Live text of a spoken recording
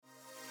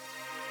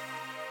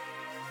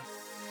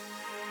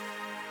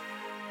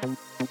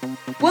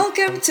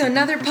Welcome to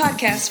another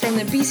podcast from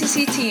the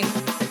BCC team.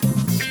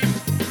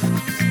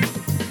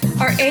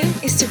 Our aim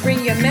is to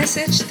bring you a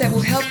message that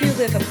will help you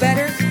live a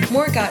better,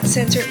 more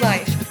God-centered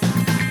life.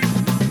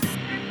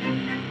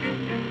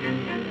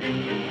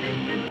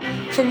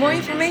 For more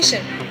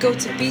information, go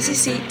to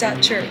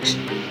bcc.church.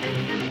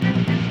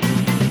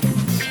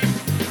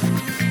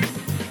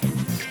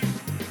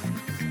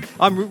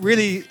 I'm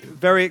really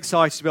very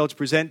excited to be able to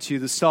present to you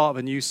the start of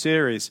a new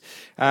series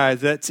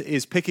that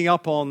is picking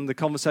up on the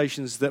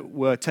conversations that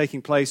were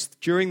taking place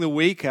during the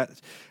week at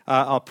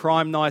our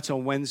Prime Night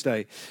on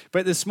Wednesday.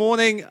 But this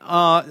morning,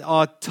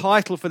 our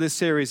title for this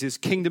series is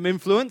Kingdom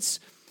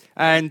Influence,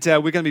 and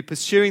we're going to be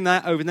pursuing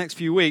that over the next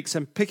few weeks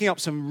and picking up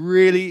some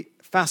really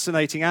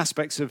fascinating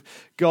aspects of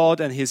God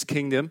and His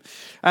kingdom.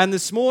 And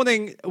this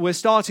morning, we're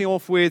starting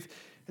off with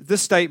the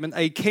statement,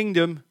 a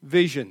kingdom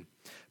vision,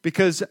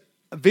 because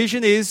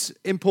vision is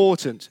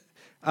important.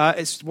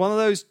 It's one of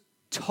those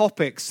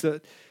topics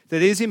that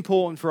is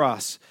important for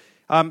us.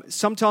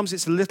 Sometimes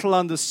it's a little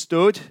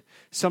understood.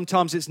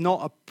 Sometimes it's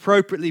not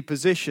appropriately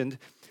positioned.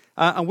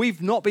 And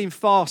we've not been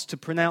fast to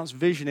pronounce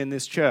vision in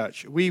this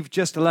church. We've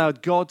just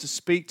allowed God to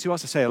speak to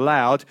us. I say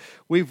allowed.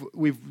 We've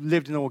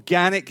lived an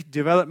organic,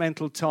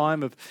 developmental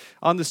time of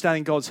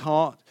understanding God's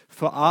heart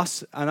for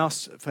us and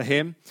us for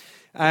Him.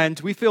 And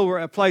we feel we're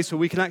at a place where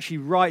we can actually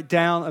write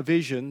down a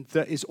vision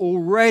that is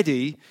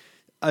already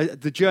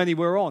the journey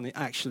we're on,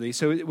 actually.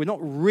 So we're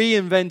not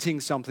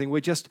reinventing something.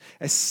 We're just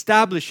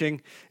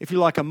establishing, if you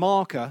like, a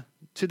marker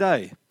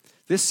today.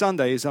 This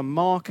Sunday is a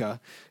marker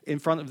in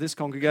front of this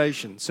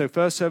congregation. So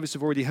first service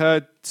have already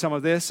heard some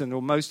of this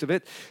or most of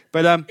it.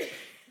 But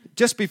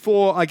just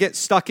before I get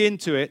stuck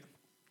into it,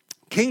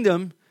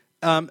 Kingdom,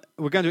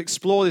 we're going to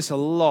explore this a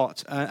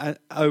lot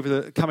over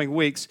the coming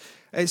weeks.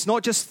 It's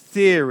not just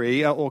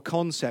theory or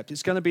concept.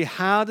 It's going to be,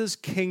 how does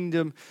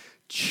Kingdom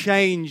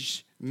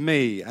change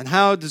me, and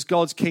how does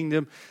God's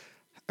kingdom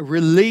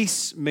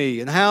release me,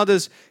 and how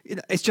does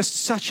it's just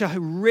such a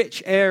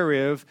rich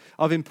area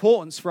of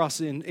importance for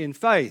us in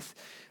faith.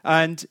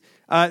 And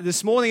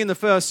this morning in the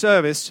first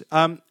service,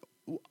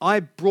 I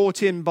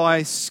brought in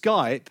by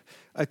Skype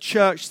a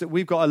church that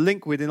we've got a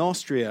link with in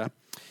Austria.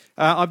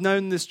 I've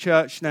known this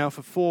church now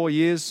for 4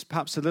 years,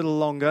 perhaps a little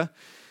longer.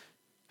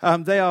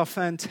 They are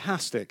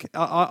fantastic.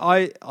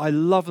 I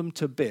love them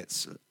to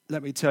bits,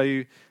 let me tell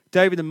you.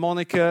 David and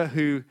Monica,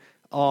 who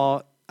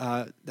are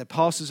they're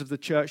pastors of the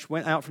church,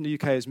 went out from the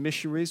UK as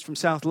missionaries from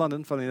South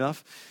London, funny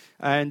enough.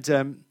 And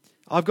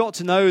I've got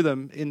to know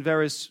them in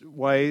various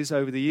ways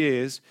over the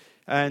years.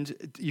 And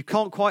you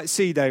can't quite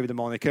see David and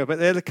Monica, but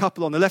they're the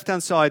couple on the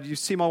left-hand side. You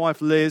see my wife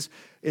Liz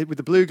with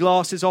the blue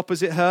glasses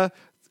opposite her.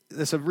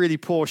 There's a really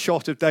poor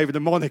shot of David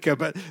and Monica,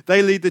 but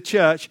they lead the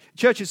church.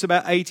 Church is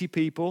about 80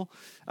 people,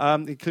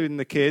 including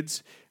the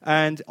kids.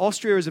 And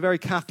Austria is a very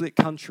Catholic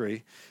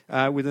country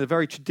with a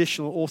very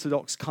traditional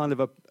Orthodox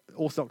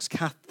Orthodox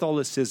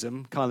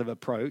Catholicism kind of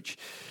approach.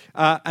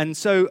 And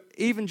so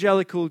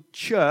evangelical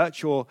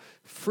church, or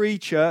free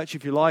church,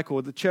 if you like,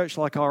 or the church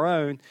like our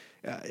own,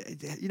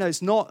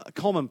 it's not a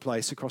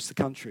commonplace across the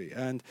country.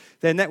 And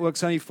their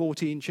network's only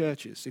 14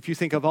 churches. If you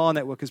think of our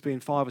network as being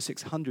 500 or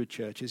 600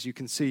 churches, you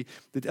can see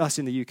us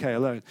in the UK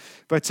alone.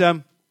 But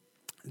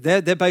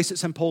they're based at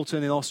St.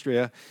 Pölten in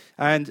Austria.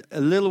 And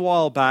a little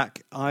while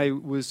back, I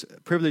was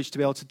privileged to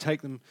be able to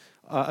take them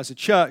as a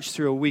church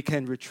through a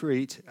weekend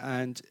retreat,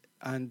 and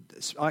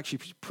I actually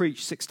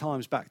preached 6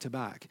 times back to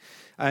back,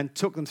 and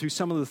took them through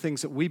some of the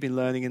things that we've been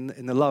learning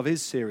in the Love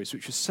Is series,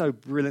 which was so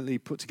brilliantly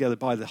put together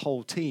by the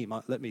whole team,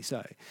 let me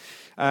say.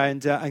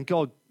 And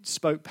God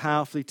spoke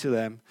powerfully to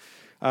them.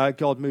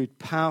 God moved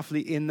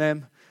powerfully in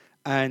them,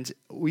 and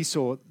we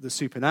saw the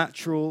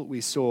supernatural. We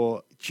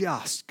saw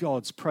just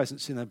God's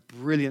presence in a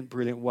brilliant,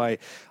 brilliant way.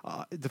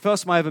 The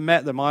first time I ever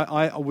met them,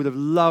 I would have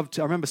loved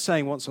to, I remember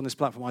saying once on this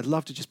platform, I'd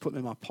love to just put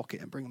them in my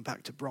pocket and bring them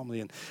back to Bromley,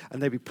 and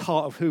they'd be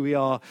part of who we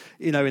are,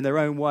 in their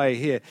own way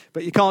here.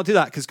 But you can't do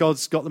that because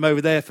God's got them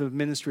over there for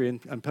ministry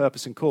and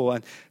purpose and call.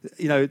 And,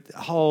 a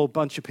whole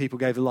bunch of people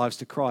gave their lives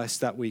to Christ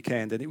that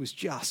weekend, and it was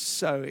just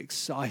so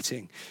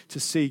exciting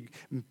to see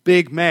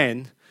big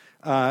men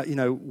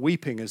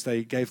weeping as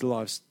they gave their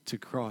lives to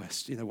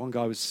Christ. One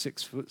guy was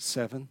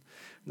 6'7".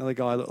 Another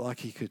guy looked like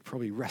he could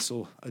probably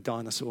wrestle a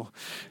dinosaur,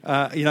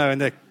 and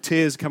the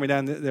tears coming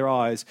down their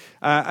eyes.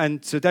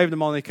 And so David and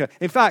Monica,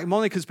 in fact,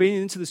 Monica's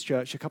been into this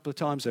church a couple of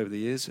times over the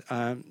years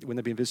when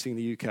they've been visiting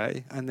the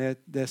UK, and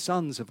their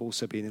sons have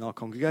also been in our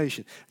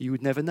congregation. You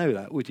would never know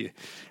that, would you?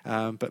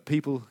 But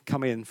people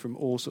come in from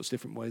all sorts of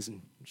different ways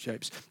and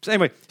shapes. So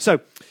anyway,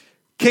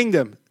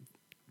 Kingdom.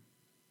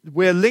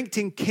 We're linked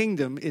in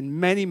Kingdom in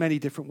many, many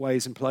different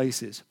ways and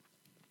places.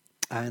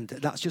 And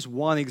that's just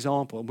one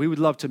example. And we would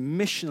love to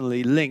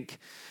missionally link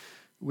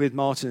with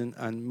Martin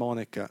and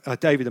Monica,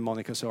 David and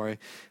Monica,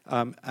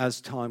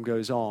 as time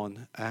goes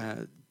on.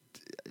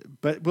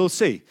 But we'll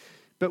see.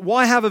 But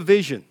why have a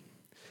vision?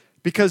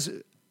 Because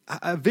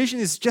a vision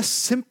is just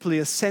simply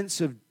a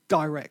sense of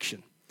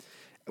direction.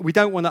 We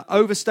don't want to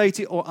overstate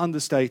it or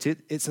understate it.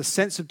 It's a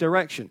sense of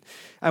direction.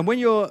 And when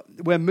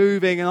we're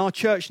moving, and our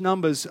church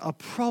numbers are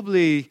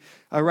probably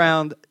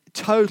around,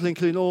 total,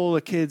 including all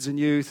the kids and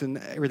youth and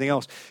everything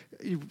else,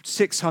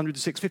 600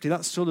 to 650,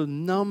 that's sort of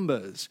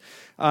numbers.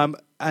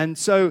 And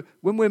so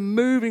when we're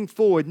moving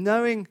forward,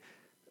 knowing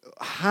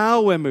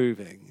how we're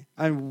moving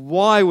and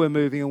why we're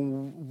moving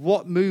and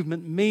what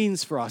movement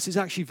means for us is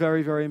actually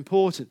very, very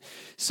important.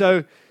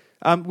 So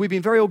we've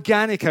been very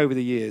organic over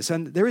the years,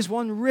 and there is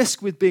one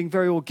risk with being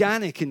very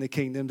organic in the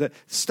kingdom, that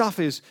stuff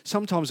is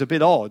sometimes a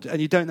bit odd, and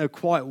you don't know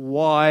quite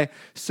why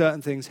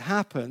certain things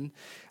happen.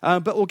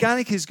 But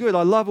organic is good.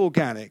 I love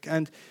organic.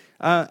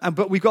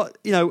 But we've got,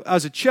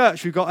 as a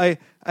church, we've got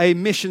a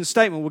mission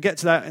statement. We'll get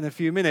to that in a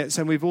few minutes,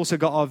 and we've also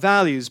got our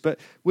values. But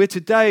we're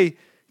today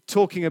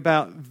talking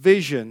about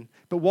vision.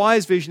 But why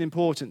is vision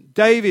important?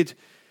 David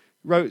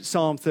wrote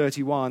Psalm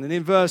 31, and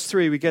in verse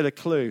 3 we get a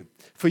clue.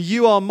 For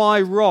you are my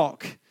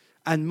rock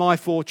and my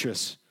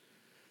fortress.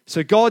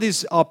 So God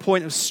is our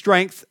point of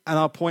strength and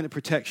our point of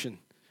protection.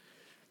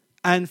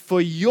 And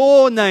for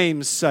your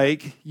name's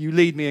sake, you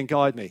lead me and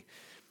guide me.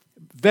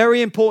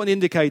 Very important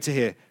indicator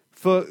here.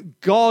 For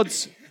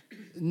God's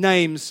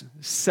name's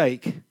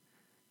sake,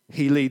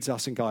 he leads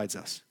us and guides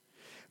us.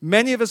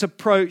 Many of us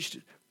approached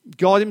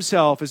God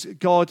himself as,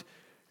 God,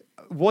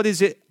 what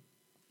is it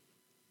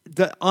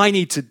that I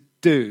need to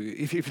do,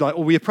 if you like?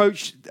 Or we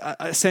approach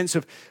a sense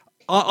of,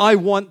 I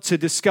want to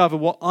discover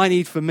what I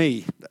need for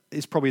me,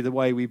 is probably the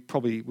way we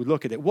probably would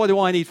look at it. What do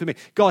I need for me?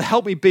 God,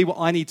 help me be what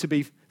I need to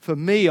be for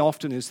me,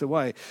 often is the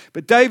way.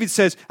 But David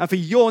says, and for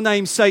your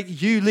name's sake,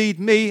 you lead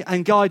me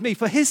and guide me.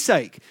 For his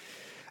sake.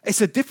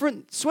 It's a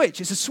different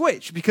switch. It's a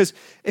switch, because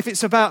if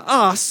it's about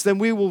us, then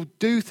we will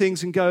do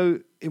things and go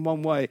in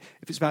one way.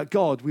 If it's about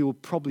God, we will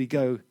probably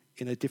go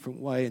in a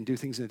different way and do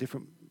things in a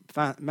different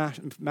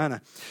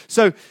manner.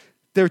 So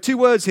there are two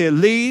words here,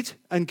 lead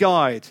and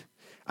guide.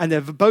 And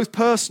they're both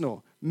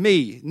personal.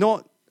 Me,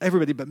 not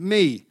everybody, but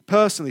me,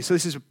 personally. So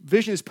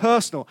vision is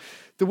personal.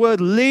 The word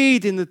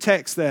lead in the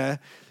text there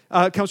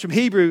comes from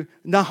Hebrew,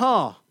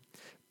 nahar.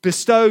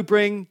 Bestow,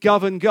 bring,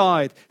 govern,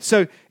 guide.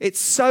 So it's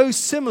so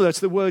similar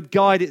to the word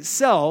guide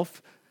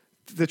itself.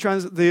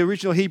 The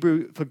original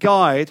Hebrew for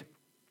guide,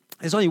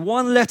 there's only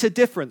one letter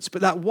difference,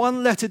 but that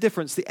one letter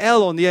difference, the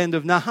L on the end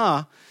of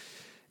nahar,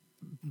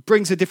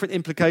 brings a different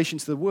implication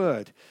to the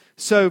word.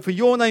 So for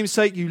your name's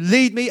sake, you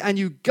lead me and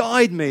you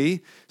guide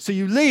me. So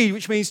you lead,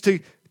 which means to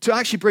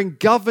actually bring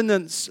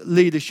governance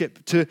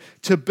leadership,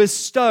 to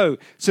bestow.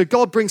 So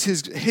God brings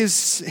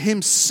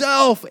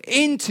himself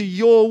into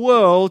your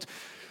world.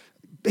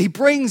 He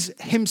brings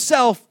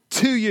himself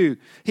to you.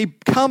 He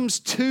comes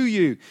to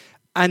you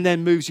and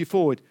then moves you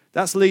forward.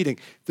 That's leading.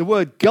 The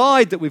word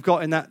guide that we've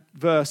got in that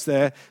verse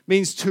there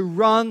means to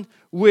run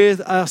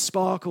with a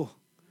sparkle,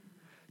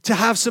 to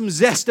have some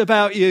zest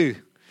about you,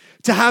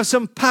 to have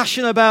some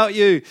passion about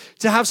you,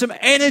 to have some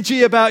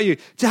energy about you,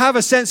 to have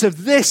a sense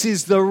of this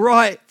is the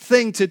right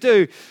thing to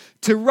do,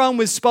 to run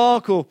with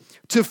sparkle,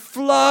 to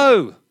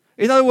flow.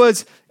 In other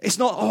words, it's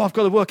not, I've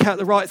got to work out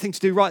the right thing to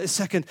do right this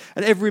second,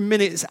 and every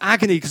minute it's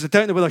agony because I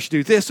don't know whether I should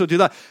do this or do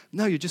that.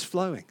 No, you're just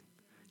flowing.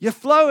 You're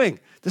flowing.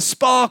 The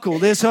sparkle,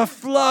 there's a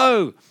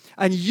flow.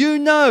 And you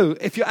know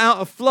if you're out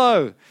of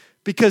flow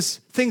because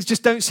things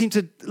just don't seem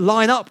to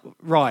line up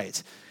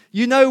right.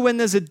 You know when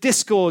there's a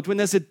discord, when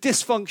there's a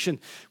dysfunction,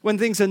 when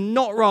things are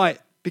not right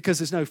because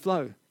there's no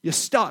flow. You're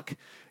stuck.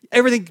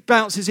 Everything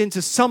bounces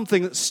into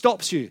something that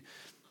stops you.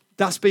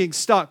 That's being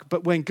stuck.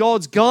 But when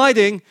God's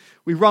guiding,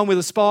 we run with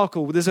a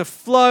sparkle. There's a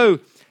flow.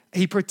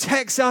 He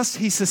protects us,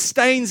 he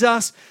sustains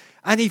us,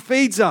 and he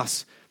feeds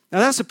us. Now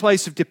that's a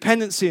place of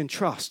dependency and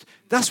trust.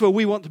 That's where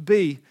we want to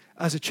be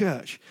as a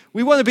church.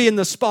 We want to be in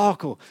the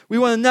sparkle. We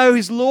want to know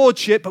his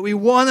lordship, but we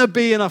want to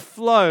be in a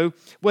flow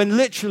when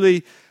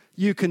literally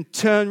you can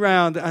turn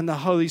around and the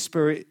Holy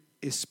Spirit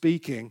is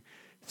speaking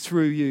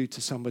through you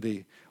to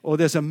somebody. Or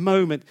there's a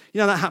moment.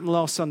 That happened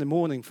last Sunday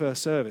morning,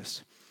 first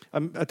service. I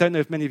don't know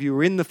if many of you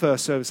were in the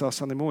first service last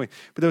Sunday morning,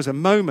 but there was a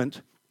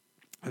moment,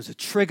 there was a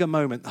trigger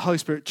moment. The Holy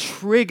Spirit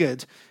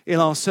triggered in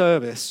our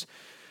service.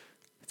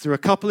 There were a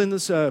couple in the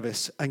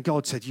service, and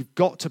God said, you've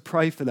got to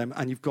pray for them,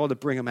 and you've got to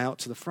bring them out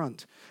to the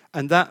front.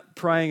 And that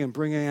praying and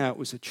bringing out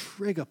was a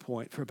trigger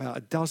point for about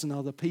a dozen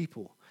other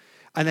people.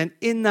 And then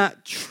in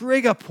that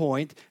trigger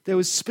point, there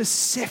was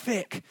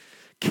specific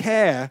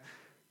care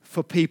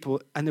for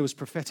people, and there was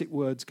prophetic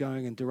words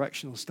going and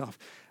directional stuff.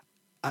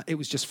 It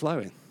was just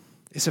flowing.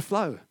 It's a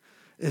flow.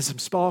 There's some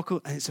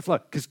sparkle, and it's a flow.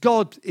 Because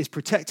God is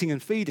protecting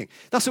and feeding.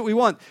 That's what we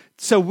want.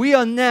 So we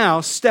are now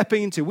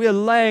stepping into, we are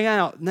laying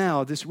out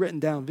now this written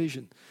down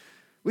vision,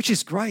 which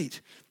is great.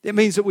 It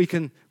means that we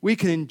can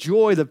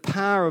enjoy the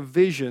power of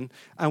vision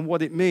and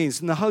what it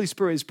means. And the Holy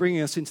Spirit is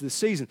bringing us into the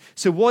season.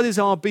 So what is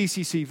our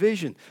BCC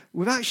vision?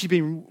 We've actually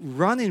been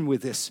running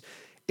with this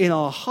in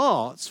our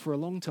hearts for a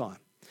long time.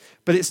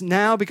 But it's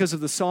now because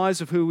of the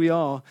size of who we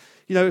are.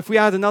 If we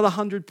add another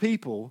 100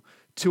 people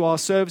to our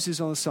services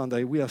on a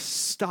Sunday, we are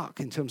stuck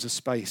in terms of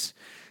space.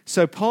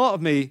 So part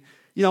of me,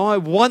 I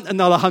want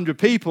another 100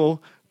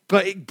 people,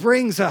 but it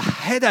brings a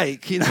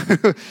headache, you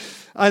know.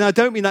 And I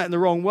don't mean that in the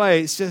wrong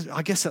way. It's just,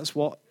 I guess that's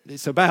what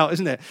it's about,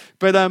 isn't it?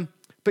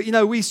 But you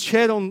know, we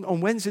shared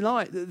on Wednesday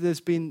night that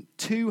there's been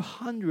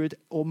 200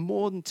 or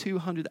more than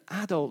 200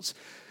 adults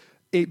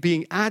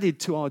being added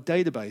to our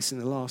database in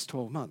the last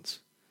 12 months.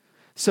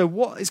 So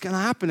what is going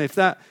to happen if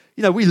that,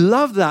 you know, we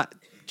love that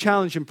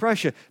challenge and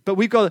pressure, but if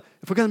we're going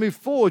to move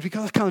forward, we've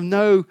got to kind of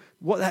know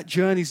what that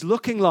journey's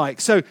looking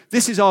like. So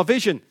this is our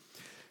vision,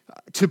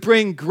 to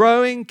bring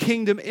growing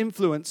kingdom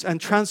influence and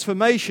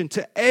transformation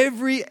to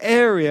every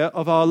area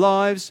of our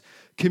lives,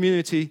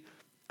 community,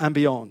 and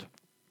beyond.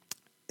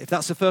 If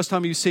that's the first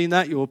time you've seen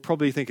that, you're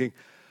probably thinking,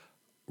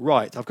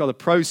 right, I've got to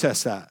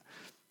process that.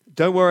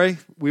 Don't worry,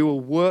 we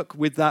will work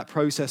with that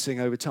processing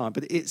over time.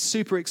 But it's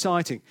super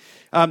exciting.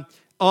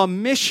 Our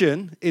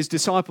mission is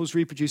disciples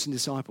reproducing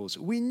disciples.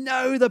 We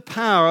know the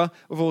power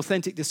of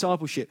authentic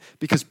discipleship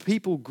because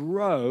people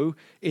grow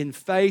in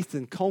faith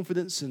and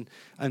confidence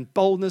and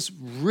boldness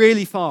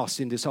really fast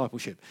in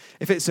discipleship.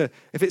 If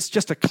it's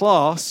just a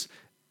class,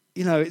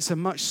 you know, it's a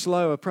much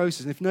slower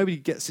process. And if nobody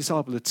gets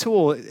discipled at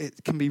all,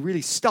 it can be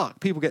really stuck.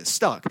 People get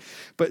stuck.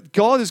 But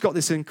God has got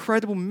this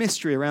incredible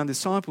mystery around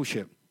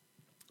discipleship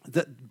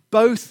that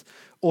both,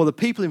 or the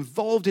people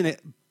involved in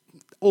it,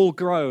 all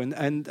grow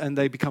and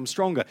they become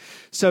stronger.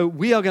 So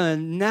we are going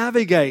to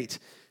navigate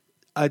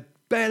a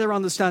better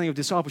understanding of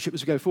discipleship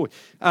as we go forward.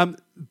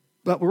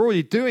 But we're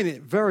already doing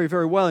it very,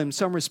 very well in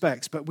some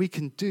respects, but we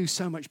can do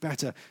so much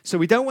better. So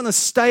we don't want to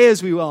stay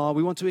as we are.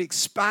 We want to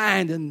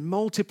expand and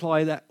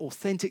multiply that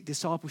authentic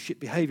discipleship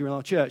behavior in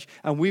our church,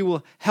 and we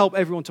will help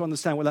everyone to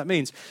understand what that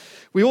means.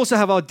 We also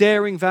have our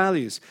daring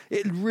values.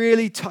 It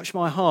really touched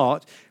my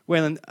heart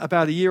when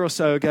about a year or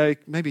so ago,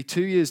 maybe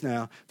 2 years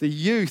now, the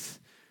youth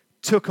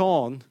took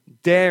on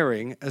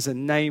daring as a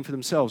name for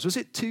themselves. Was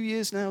it 2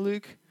 years now,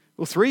 Luke?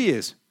 Or 3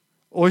 years?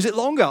 Or is it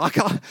longer?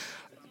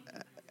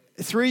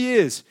 3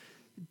 years.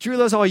 Do you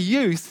realize our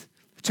youth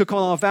took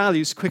on our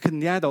values quicker than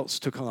the adults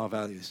took on our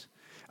values?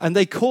 And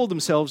they called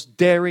themselves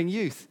Daring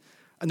Youth.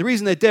 And the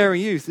reason they're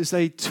Daring Youth is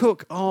they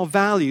took our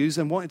values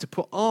and wanted to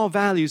put our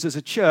values as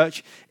a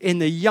church in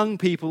the young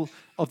people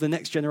of the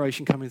next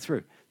generation coming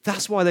through.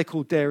 That's why they're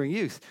called Daring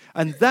Youth.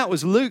 And that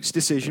was Luke's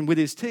decision with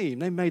his team.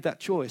 They made that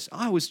choice.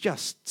 I was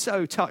just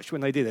so touched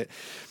when they did it.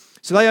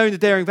 So they own the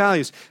daring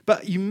values.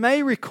 But you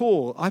may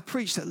recall, I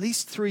preached at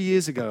least 3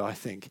 years ago, I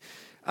think.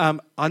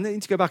 I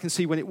need to go back and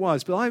see when it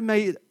was, but I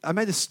made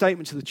a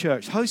statement to the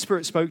church. The Holy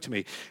Spirit spoke to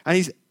me,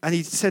 and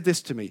he said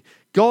this to me: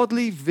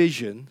 godly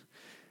vision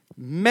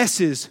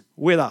messes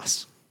with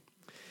us.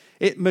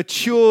 It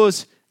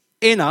matures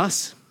in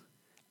us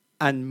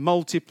and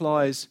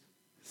multiplies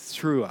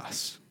through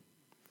us.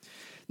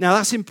 Now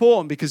that's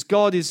important because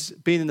God has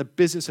been in the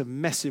business of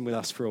messing with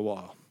us for a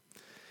while.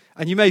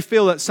 And you may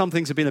feel that some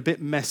things have been a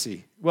bit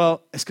messy.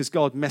 Well, it's because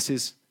God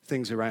messes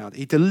things around.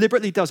 He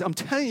deliberately does it. I'm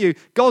telling you,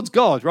 God's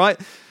God, right?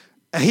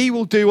 He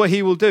will do what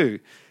he will do.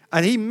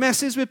 And he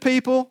messes with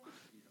people.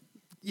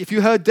 If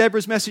you heard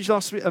Deborah's message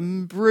last week, a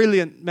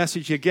brilliant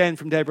message again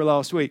from Deborah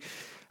last week,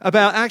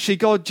 about actually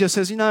God just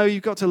says, you know,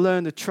 you've got to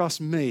learn to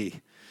trust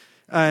me.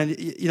 And,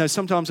 you know,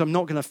 sometimes I'm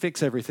not going to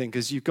fix everything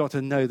because you've got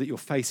to know that you're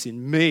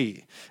facing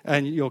me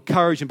and your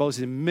courage and boldness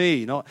is in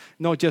me, not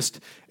just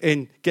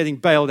in getting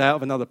bailed out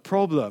of another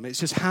problem.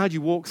 It's just how do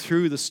you walk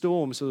through the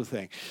storm sort of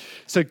thing.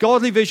 So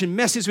godly vision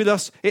messes with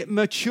us. It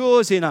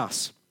matures in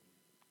us,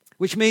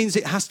 which means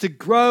it has to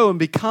grow and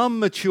become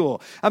mature.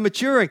 And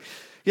maturing,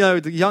 you know,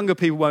 the younger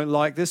people won't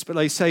like this, but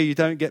they say you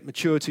don't get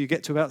mature till you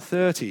get to about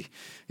 30.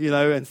 You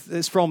know, and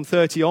it's from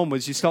 30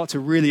 onwards you start to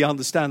really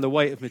understand the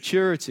weight of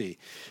maturity.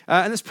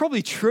 And it's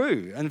probably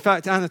true. In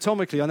fact,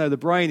 anatomically, I know the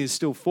brain is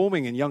still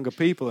forming in younger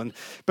people.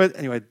 But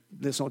anyway,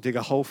 let's not dig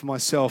a hole for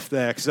myself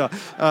there, because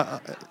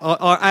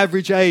our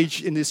average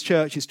age in this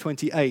church is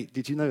 28.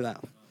 Did you know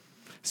that?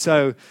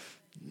 So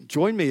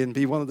join me and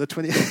be one of the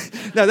 20.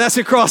 No, that's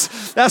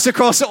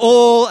across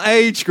all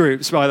age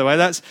groups, by the way.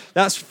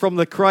 That's from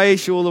the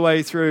creche all the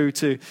way through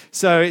to.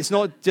 So it's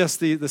not just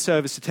the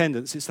service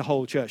attendants; it's the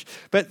whole church.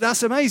 But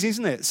that's amazing,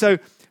 isn't it? So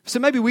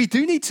maybe we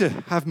do need to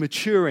have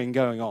maturing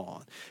going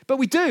on, but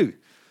we do.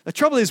 The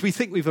trouble is, we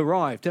think we've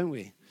arrived, don't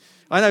we?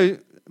 I know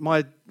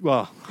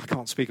I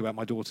can't speak about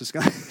my daughters.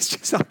 It's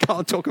just I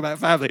can't talk about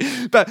family.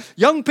 But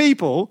young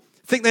people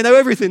think they know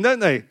everything, don't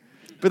they?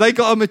 But they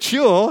got to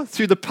mature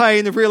through the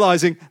pain of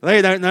realizing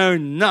they don't know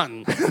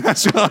none.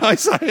 That's what I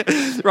say,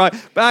 right?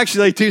 But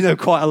actually, they do know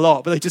quite a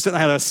lot, but they just don't know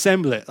how to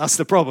assemble it. That's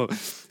the problem.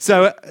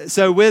 So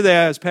we're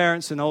there as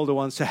parents and older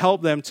ones to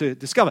help them to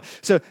discover.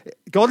 So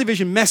godly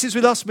vision messes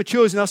with us,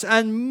 matures in us,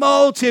 and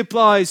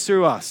multiplies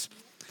through us.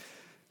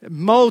 It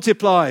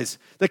multiplies.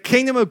 The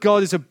kingdom of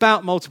God is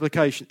about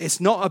multiplication.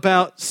 It's not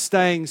about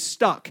staying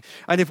stuck.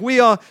 And if we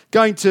are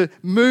going to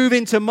move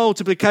into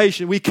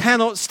multiplication, we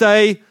cannot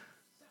stay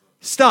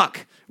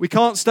stuck. We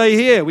can't stay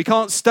here. We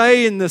can't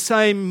stay in the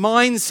same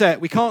mindset.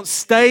 We can't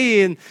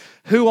stay in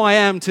who I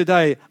am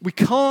today. We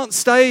can't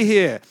stay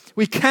here.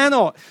 We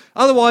cannot.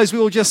 Otherwise, we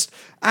will just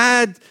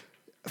add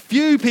a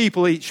few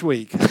people each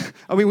week.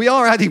 I mean, we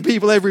are adding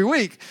people every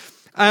week.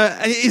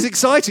 And it is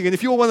exciting. And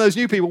if you're one of those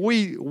new people,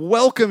 we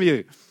welcome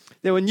you.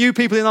 There were new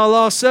people in our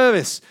last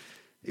service.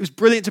 It was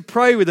brilliant to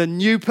pray with a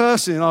new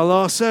person in our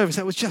last service.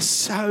 That was just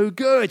so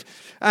good.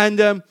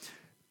 And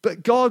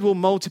but God will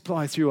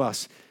multiply through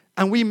us.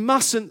 And we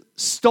mustn't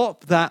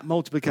stop that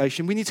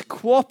multiplication. We need to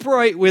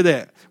cooperate with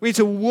it. We need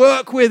to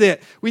work with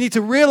it. We need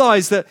to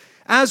realize that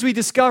as we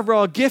discover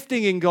our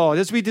gifting in God,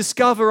 as we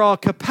discover our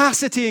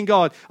capacity in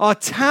God, our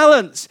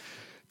talents,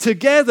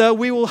 together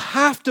we will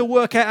have to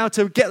work out how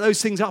to get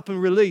those things up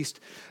and released.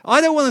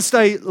 I don't want to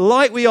stay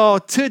like we are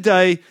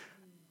today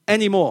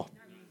anymore.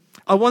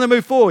 I want to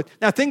move forward.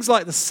 Now, things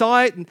like the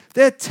site,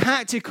 they're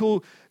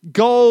tactical,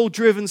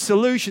 goal-driven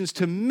solutions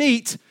to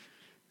meet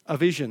a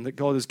vision that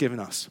God has given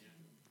us.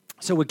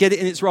 So we'll get it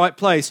in its right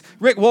place.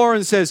 Rick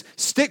Warren says,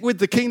 stick with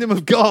the kingdom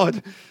of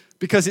God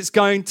because it's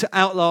going to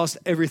outlast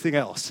everything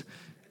else.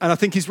 And I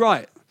think he's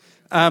right.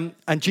 And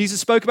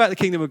Jesus spoke about the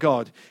kingdom of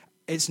God.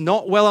 It's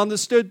not well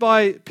understood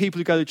by people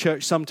who go to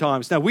church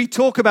sometimes. Now, we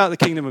talk about the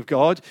kingdom of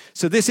God,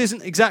 so this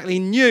isn't exactly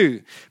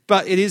new,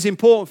 but it is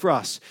important for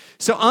us.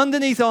 So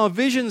underneath our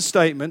vision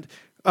statement,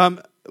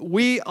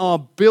 we are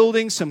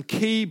building some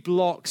key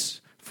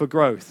blocks for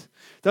growth.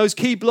 Those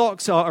key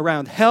blocks are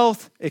around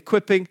health,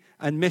 equipping,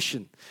 and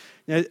mission.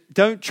 Now,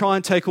 don't try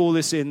and take all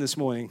this in this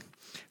morning.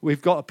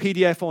 We've got a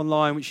PDF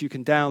online which you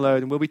can download,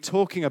 and we'll be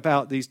talking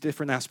about these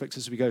different aspects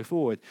as we go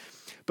forward.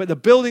 But the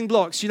building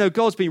blocks,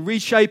 God's been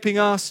reshaping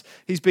us.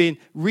 He's been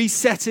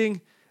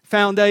resetting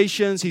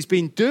foundations. He's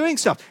been doing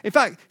stuff. In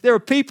fact, there are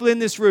people in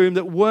this room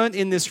that weren't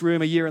in this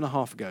room a year and a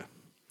half ago.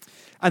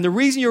 And the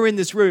reason you're in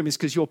this room is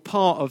because you're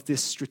part of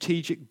this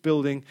strategic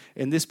building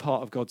in this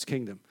part of God's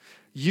kingdom.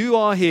 You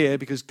are here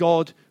because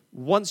God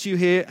wants you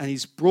here and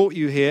he's brought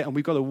you here, and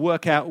we've got to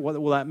work out what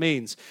all that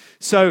means.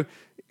 So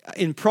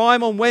in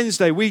Prime on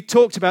Wednesday, we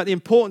talked about the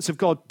importance of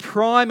God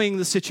priming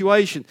the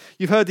situation.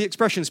 You've heard the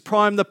expressions,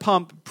 prime the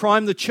pump,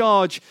 prime the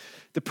charge,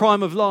 the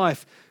prime of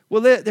life.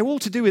 Well, they're all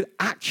to do with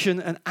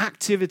action and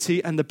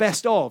activity and the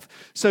best of.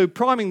 So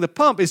priming the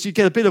pump is you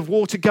get a bit of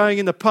water going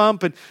in the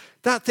pump, and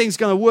that thing's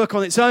going to work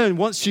on its own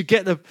once you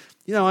get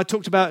I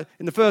talked about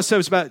in the first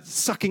service about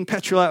sucking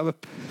petrol out of a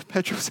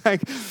petrol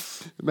tank.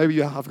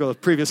 Maybe I've got a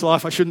previous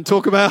life I shouldn't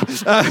talk about.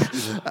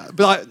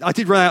 But I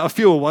did run out of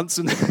fuel once,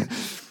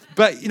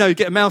 But, you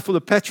get a mouthful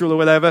of petrol or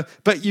whatever,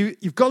 but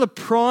you've got to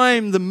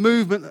prime the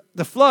movement,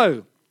 the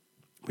flow.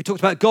 We talked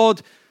about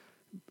God,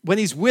 when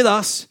he's with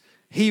us,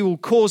 he will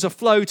cause a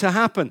flow to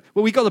happen.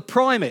 Well, we've got to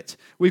prime it.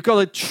 We've got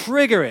to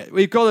trigger it.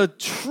 We've got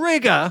to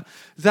trigger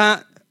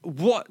that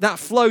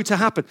flow to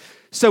happen.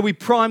 So we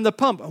prime the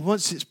pump. And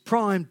once it's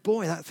primed,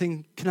 boy, that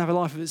thing can have a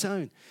life of its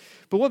own.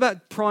 But what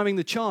about priming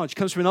the charge? It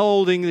comes from an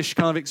old English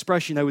kind of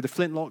expression, with the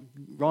flintlock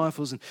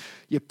rifles, and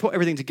you put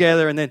everything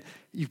together, and then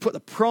you put the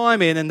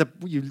prime in, and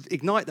you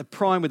ignite the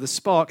prime with a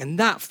spark, and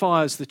that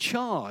fires the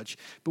charge.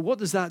 But what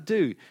does that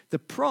do? The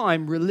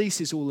prime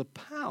releases all the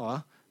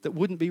power that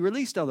wouldn't be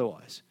released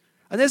otherwise.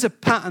 And there's a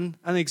pattern,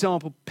 an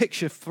example,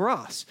 picture for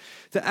us,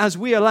 that as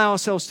we allow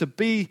ourselves to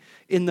be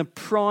in the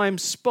prime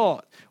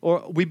spot,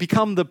 or we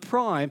become the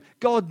prime,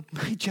 God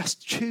may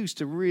just choose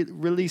to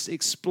release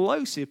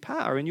explosive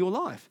power in your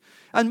life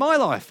and my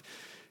life.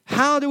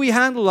 How do we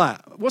handle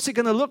that? What's it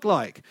going to look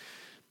like?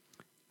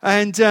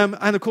 And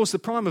of course, the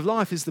prime of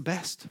life is the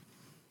best.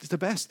 It's the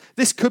best.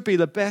 This could be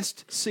the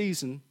best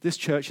season this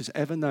church has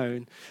ever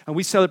known. And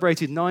we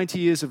celebrated 90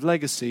 years of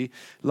legacy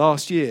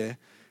last year.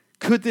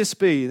 Could this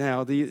be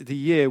now the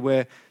year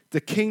where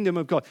the kingdom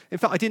of God... In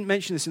fact, I didn't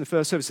mention this in the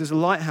first service. There's a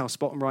lighthouse,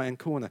 bottom right-hand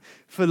corner.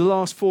 For the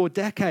last 4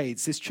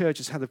 decades, this church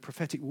has had a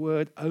prophetic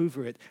word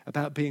over it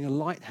about being a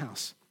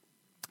lighthouse.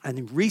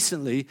 And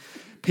recently,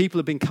 people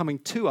have been coming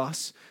to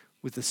us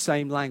with the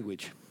same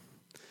language.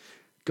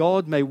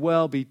 God may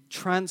well be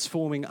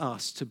transforming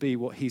us to be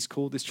what he's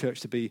called this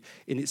church to be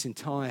in its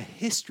entire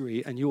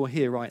history, and you're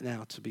here right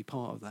now to be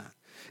part of that.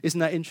 Isn't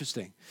that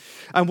interesting?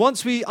 And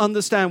once we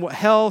understand what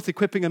health,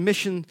 equipping, and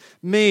mission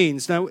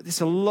means, now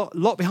there's a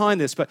lot behind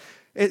this, but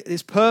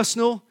it's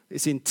personal,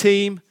 it's in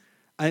team,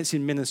 and it's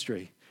in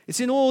ministry. It's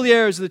in all the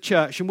areas of the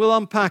church, and we'll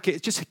unpack it.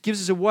 It just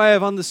gives us a way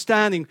of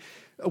understanding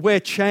where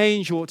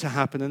change ought to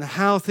happen and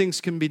how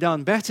things can be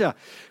done better.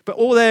 But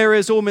all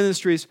areas, all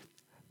ministries,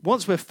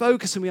 once we're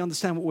focused and we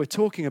understand what we're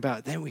talking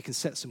about, then we can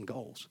set some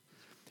goals.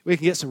 We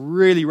can get some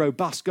really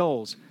robust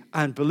goals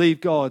and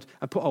believe God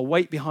and put our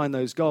weight behind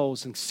those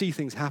goals and see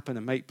things happen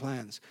and make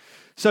plans.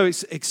 So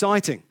it's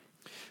exciting.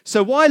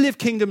 So why live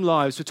kingdom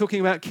lives? We're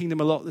talking about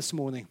kingdom a lot this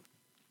morning.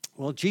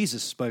 Well,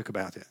 Jesus spoke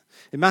about it.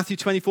 In Matthew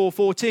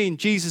 24:14,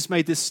 Jesus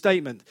made this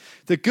statement: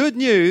 the good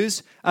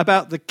news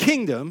about the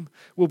kingdom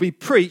will be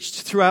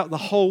preached throughout the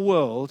whole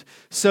world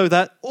so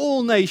that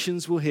all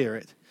nations will hear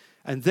it.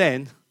 And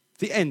then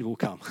the end will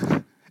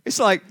come. It's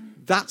like,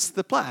 that's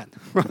the plan,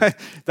 right?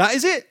 That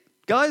is it,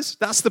 guys.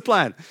 That's the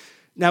plan.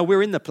 Now,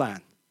 we're in the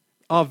plan.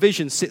 Our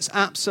vision sits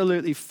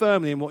absolutely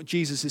firmly in what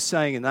Jesus is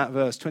saying in that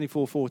verse,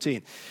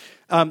 24:14.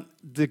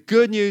 The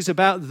good news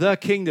about the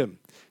kingdom.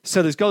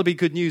 So there's got to be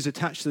good news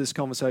attached to this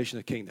conversation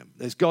of kingdom.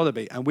 There's got to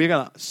be. And we're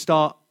going to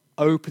start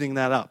opening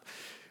that up.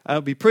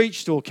 It'll be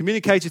preached or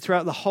communicated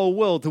throughout the whole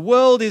world. The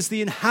world is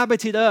the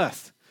inhabited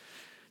earth.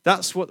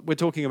 That's what we're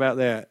talking about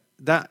there.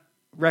 That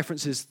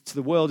references to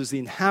the world as the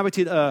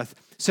inhabited earth,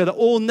 so that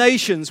all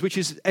nations, which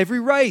is every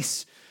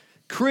race,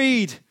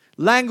 creed,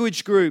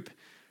 language group,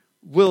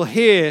 will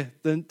hear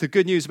the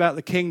good news about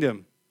the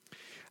kingdom.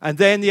 And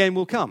then the end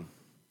will come.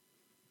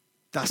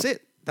 That's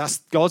it. That's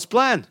God's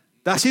plan.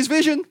 That's his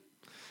vision.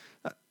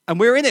 And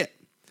we're in it.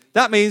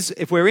 That means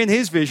if we're in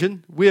his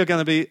vision, we are going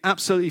to be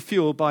absolutely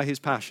fueled by his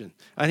passion.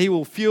 And he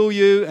will fuel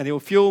you, and he will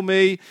fuel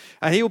me,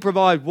 and he will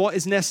provide what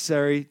is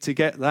necessary to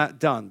get that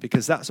done,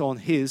 because that's on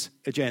his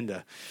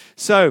agenda.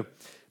 So,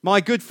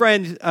 my good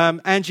friend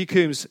Angie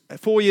Coombs,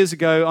 4 years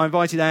ago, I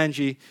invited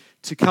Angie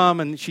to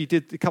come, and she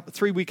did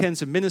 3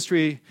 weekends of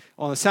ministry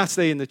on a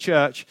Saturday in the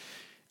church.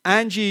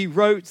 Angie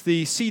wrote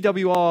the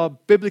CWR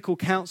Biblical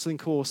Counseling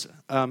course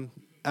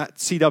at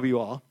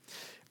CWR,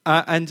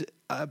 and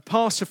a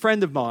pastor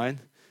friend of mine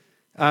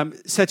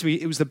said to me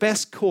it was the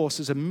best course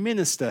as a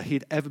minister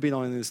he'd ever been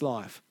on in his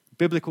life,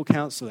 biblical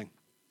counseling.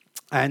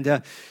 And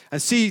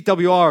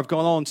CWR have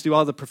gone on to do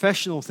other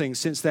professional things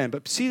since then,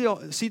 but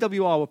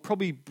CWR were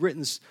probably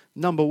Britain's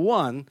number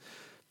one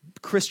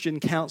Christian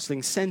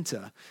counseling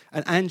center,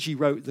 and Angie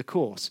wrote the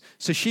course.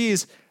 So she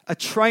is a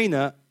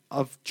trainer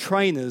of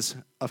trainers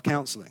of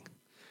counseling.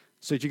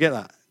 So did you get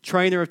that?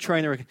 Trainer of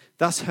trainer.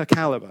 That's her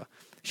caliber.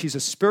 She's a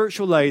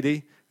spiritual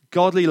lady,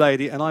 godly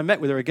lady, and I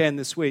met with her again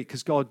this week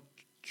because God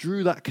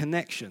drew that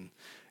connection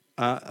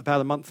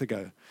about a month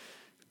ago.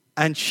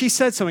 And she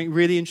said something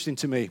really interesting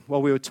to me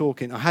while we were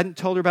talking. I hadn't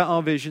told her about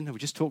our vision. We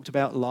just talked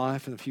about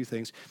life and a few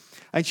things.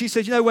 And she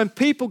said, when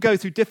people go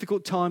through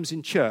difficult times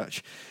in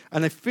church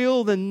and they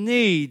feel the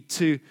need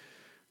to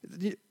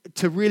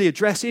really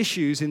address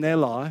issues in their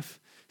life,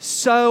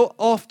 so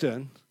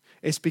often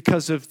it's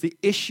because of the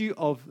issue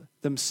of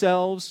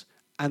themselves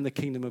and the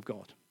kingdom of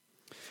God.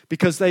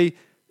 Because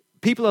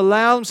people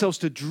allow themselves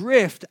to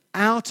drift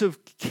out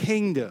of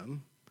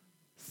kingdom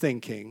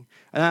thinking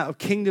and out of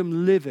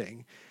kingdom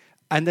living,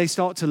 and they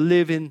start to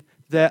live in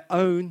their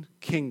own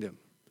kingdom.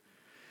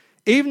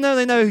 Even though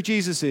they know who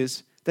Jesus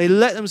is, they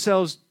let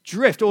themselves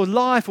drift, or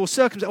life, or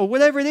circumstance, or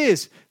whatever it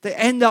is. They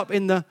end up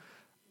in the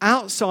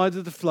outside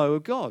of the flow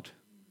of God.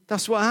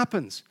 That's what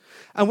happens.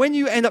 And when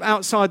you end up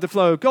outside the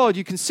flow of God,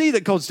 you can see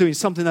that God's doing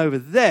something over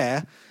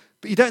there,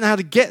 but you don't know how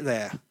to get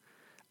there.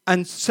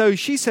 And so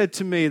she said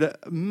to me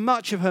that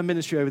much of her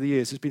ministry over the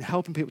years has been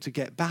helping people to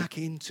get back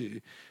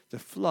into the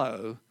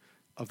flow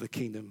of the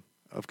kingdom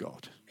of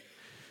God.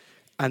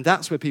 And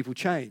that's where people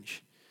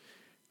change.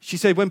 She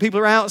said when people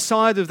are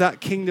outside of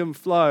that kingdom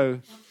flow,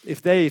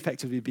 if they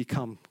effectively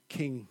become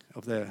king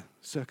of their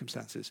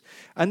circumstances,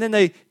 and then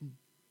they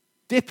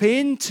dip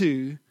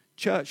into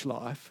church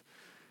life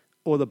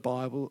or the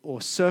Bible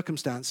or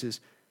circumstances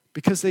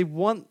because they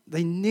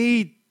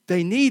need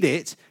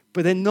it,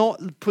 but they're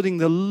not putting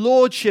the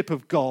lordship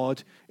of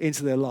God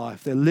into their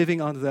life. They're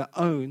living under their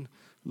own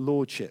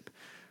lordship.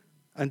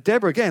 And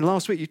Deborah, again,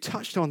 last week you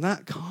touched on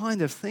that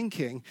kind of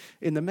thinking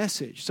in the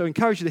message. So I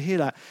encourage you to hear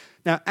that.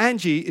 Now,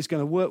 Angie is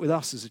going to work with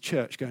us as a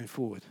church going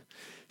forward.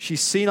 She's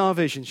seen our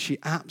vision. She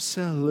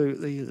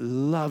absolutely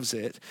loves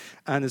it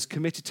and is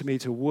committed to me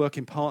to work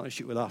in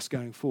partnership with us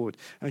going forward.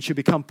 And she'll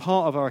become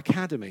part of our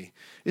academy.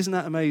 Isn't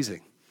that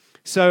amazing?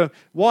 So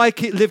why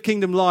live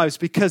kingdom lives?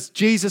 Because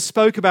Jesus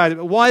spoke about it.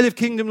 But why live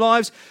kingdom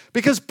lives?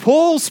 Because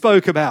Paul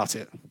spoke about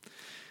it.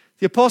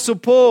 The Apostle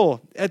Paul,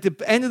 at the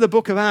end of the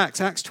book of Acts,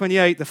 Acts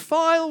 28, the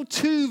final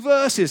 2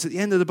 verses at the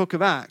end of the book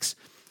of Acts.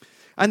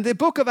 And the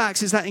book of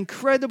Acts is that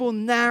incredible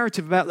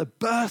narrative about the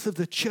birth of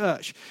the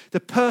church, the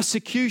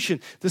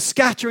persecution, the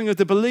scattering of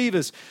the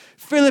believers,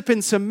 Philip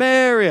in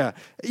Samaria.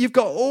 You've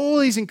got all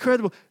these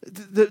incredible,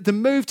 the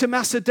move to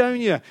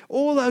Macedonia,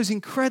 all those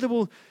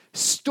incredible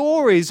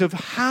stories of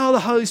how the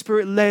Holy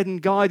Spirit led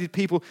and guided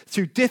people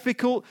through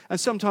difficult and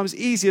sometimes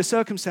easier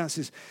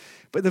circumstances.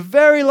 But the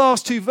very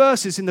last 2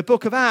 verses in the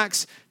book of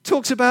Acts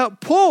talks about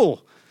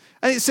Paul.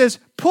 And it says,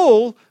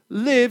 Paul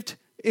lived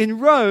in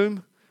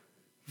Rome,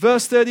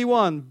 verse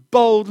 31,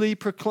 boldly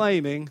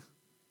proclaiming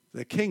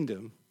the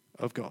kingdom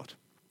of God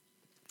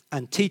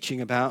and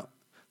teaching about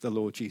the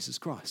Lord Jesus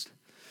Christ.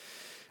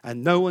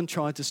 And no one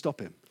tried to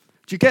stop him.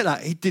 Do you get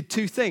that? He did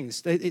 2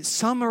 things. It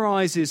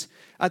summarizes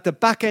at the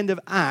back end of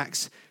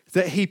Acts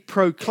that he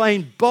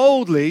proclaimed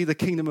boldly the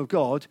kingdom of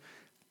God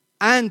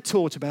and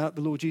taught about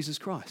the Lord Jesus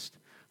Christ.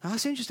 Now,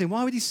 that's interesting.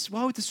 Why would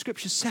the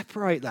scriptures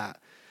separate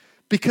that?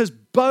 Because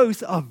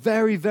both are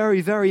very,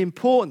 very, very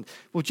important.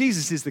 Well,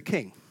 Jesus is the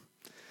king,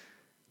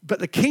 but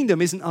the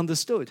kingdom isn't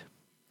understood.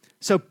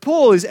 So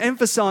Paul is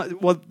emphasizing,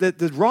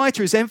 the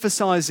writer is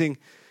emphasizing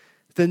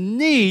the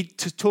need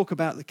to talk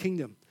about the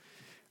kingdom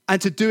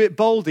and to do it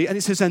boldly. And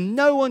it says, and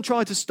no one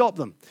tried to stop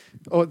them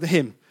or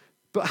him.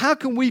 But how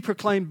can we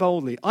proclaim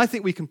boldly? I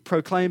think we can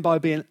proclaim by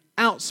being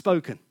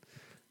outspoken,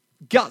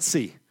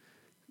 gutsy,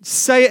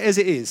 say it as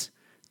it is.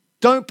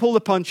 Don't pull the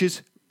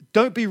punches.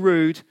 Don't be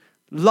rude.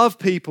 Love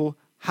people.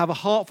 Have a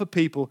heart for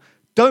people.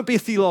 Don't be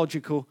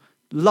theological.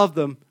 Love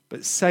them,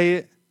 but say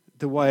it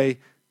the way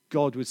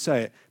God would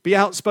say it. Be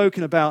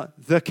outspoken about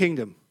the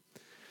kingdom.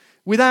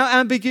 without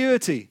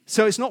ambiguity.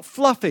 So it's not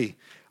fluffy.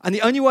 And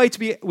the only way to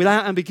be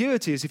without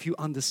ambiguity is if you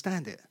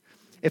understand it.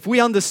 If we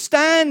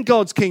understand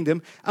God's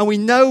kingdom and we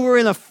know we're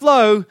in a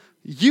flow,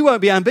 you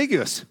won't be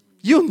ambiguous.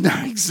 You'll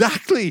know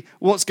exactly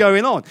what's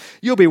going on.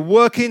 You'll be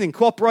working in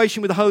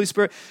cooperation with the Holy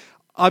Spirit.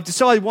 I've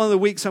decided one of the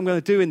weeks I'm going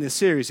to do in this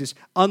series is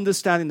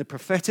understanding the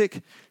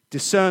prophetic,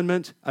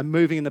 discernment, and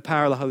moving in the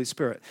power of the Holy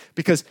Spirit.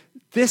 Because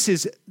this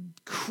is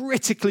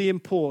critically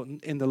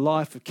important in the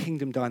life of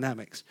kingdom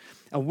dynamics.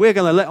 And we're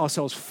going to let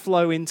ourselves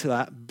flow into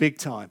that big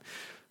time.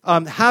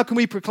 How can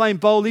we proclaim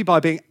boldly? By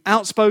being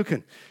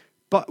outspoken,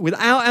 but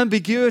without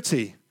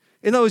ambiguity.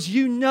 In other words,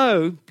 you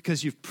know,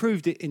 because you've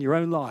proved it in your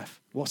own life,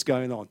 what's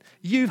going on.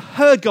 You've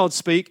heard God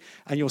speak,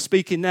 and you're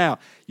speaking now.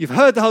 You've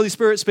heard the Holy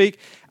Spirit speak,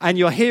 and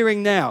you're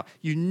hearing now.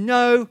 You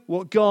know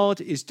what God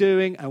is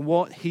doing and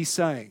what he's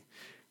saying.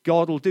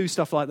 God will do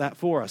stuff like that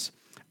for us.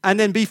 And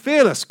then be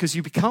fearless, because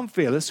you become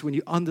fearless when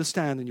you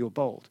understand and you're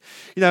bold.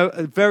 You know,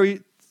 a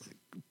very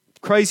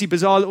crazy,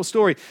 bizarre little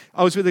story.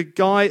 I was with a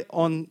guy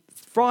on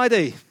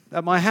Friday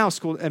at my house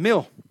called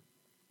Emil.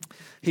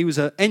 He was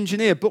an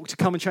engineer booked to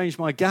come and change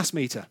my gas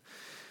meter.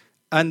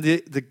 And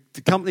the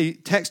company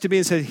texted me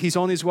and said, he's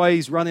on his way,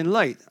 he's running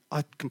late.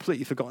 I'd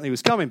completely forgotten he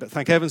was coming, but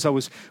thank heavens I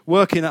was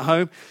working at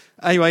home.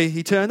 Anyway,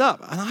 he turned up,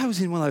 and I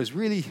was in one of those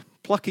really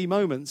plucky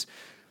moments.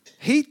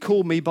 He'd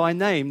called me by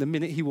name the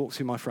minute he walked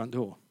through my front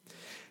door.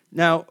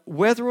 Now,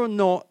 whether or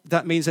not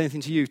that means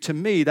anything to you, to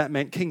me, that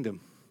meant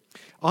kingdom.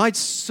 I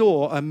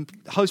saw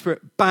Holy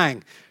Spirit,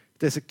 bang,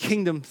 there's a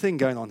kingdom thing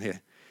going on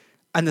here.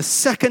 And the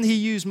second he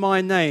used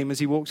my name as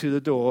he walked through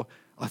the door,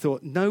 I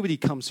thought, nobody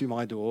comes through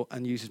my door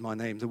and uses my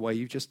name the way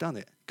you've just done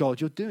it. God,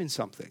 you're doing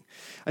something.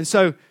 And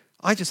so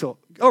I just thought,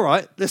 all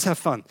right, let's have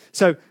fun.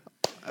 So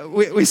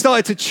we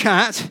started to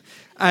chat,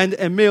 and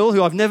Emil,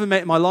 who I've never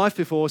met in my life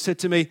before, said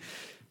to me,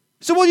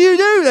 so what do you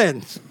do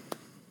then?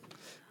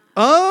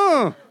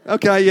 Oh,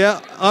 okay, yeah,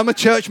 I'm a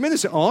church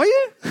minister. Are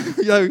you?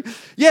 You know,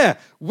 yeah.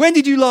 When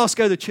did you last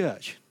go to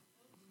church?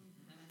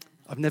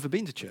 I've never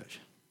been to church.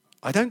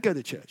 I don't go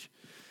to church.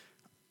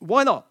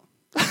 Why not?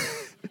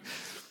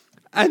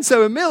 And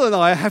so Emil and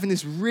I are having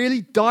this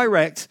really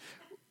direct,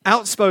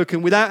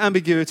 outspoken, without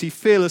ambiguity,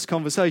 fearless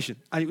conversation.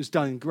 And it was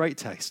done in great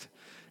taste.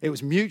 It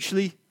was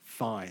mutually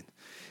fine.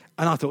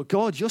 And I thought,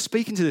 God, you're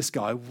speaking to this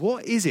guy.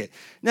 What is it?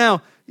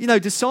 Now, you know,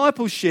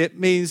 discipleship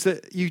means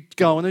that you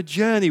go on a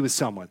journey with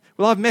someone.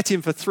 Well, I've met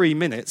him for 3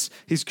 minutes.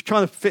 He's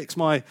trying to fix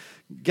my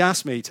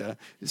gas meter.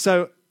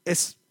 So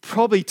it's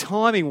probably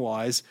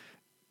timing-wise,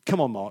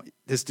 come on, Mark,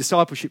 there's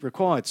discipleship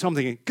required. So I'm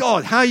thinking,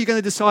 God, how are you going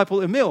to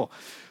disciple Emil?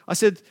 I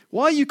said,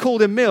 why are you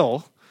called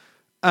Emil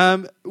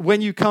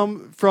when you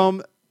come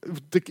from,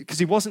 because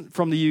he wasn't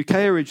from the UK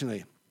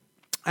originally,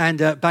 and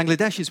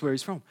Bangladesh is where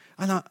he's from.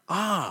 And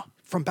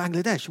from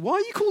Bangladesh. Why are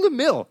you called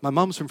Emil? My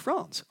mum's from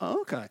France.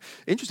 Oh, okay.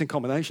 Interesting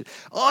combination.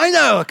 I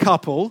know a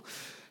couple.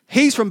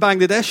 He's from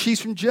Bangladesh. She's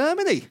from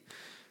Germany.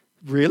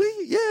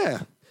 Really?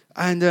 Yeah.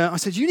 And I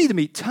said, you need to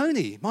meet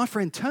Tony, my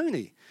friend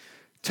Tony.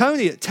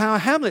 Tony at Tower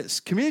Hamlets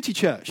Community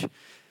Church.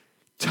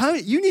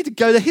 Tony, you need to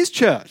go to his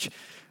church.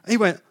 And he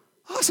went,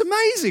 oh, that's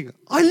amazing.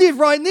 I live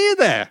right near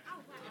there.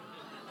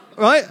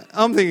 Right?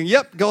 I'm thinking,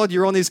 yep, God,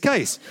 you're on his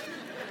case.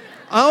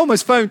 I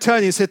almost phoned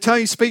Tony and said,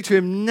 Tony, speak to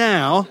him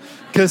now,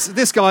 because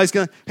this guy's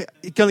going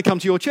to come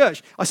to your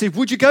church. I said,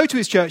 would you go to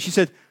his church? He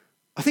said,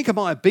 I think I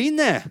might have been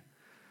there.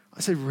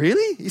 I said,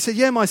 really? He said,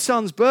 yeah, my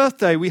son's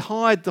birthday, we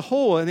hired the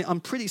hall, and I'm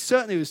pretty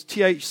certain it was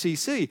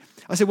THCC.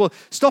 I said, well,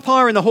 stop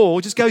hiring the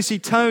hall, just go see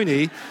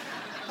Tony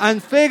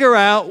and figure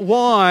out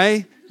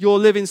why you're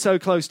living so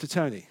close to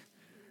Tony.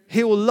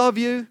 He will love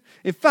you.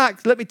 In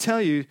fact, let me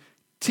tell you,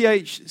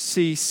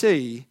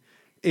 THCC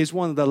is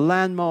one of the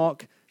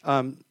landmark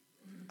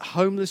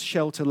homeless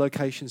shelter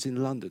locations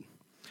in London.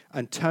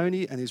 And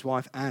Tony and his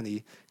wife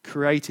Annie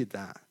created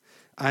that.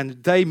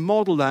 And they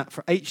modeled that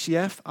for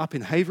HCF up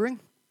in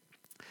Havering.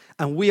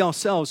 And we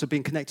ourselves have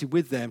been connected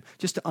with them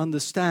just to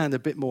understand a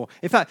bit more.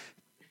 In fact,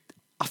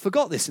 I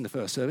forgot this in the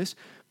first service,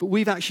 but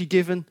we've actually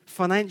given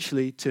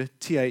financially to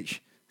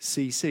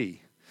THCC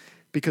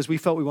because we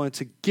felt we wanted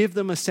to give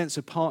them a sense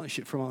of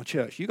partnership from our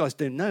church. You guys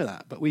didn't know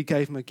that, but we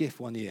gave them a gift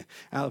one year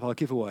out of our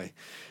giveaway.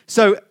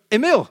 So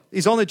Emil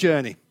is on a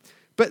journey,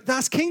 but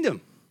that's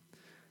kingdom.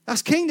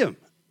 That's kingdom.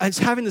 And it's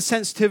having the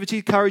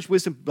sensitivity, courage,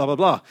 wisdom, blah, blah,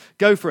 blah.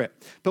 Go for it.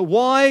 But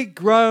why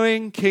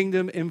growing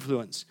kingdom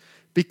influence?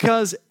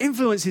 Because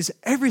influence is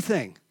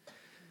everything.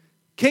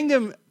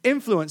 Kingdom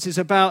influence is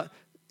about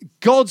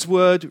God's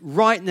word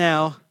right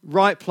now,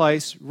 right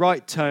place,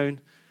 right tone,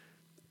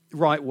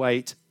 right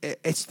weight.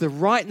 It's the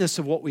rightness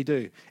of what we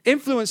do.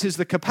 Influence is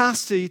the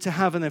capacity to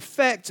have an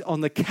effect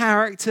on the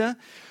character,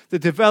 the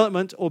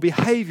development or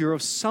behavior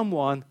of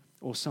someone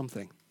or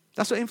something.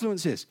 That's what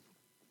influence is.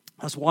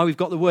 That's why we've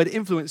got the word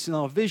influence in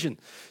our vision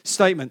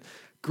statement.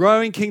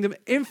 Growing kingdom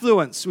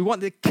influence. We want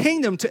the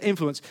kingdom to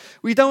influence.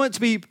 We don't want it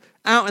to be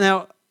out and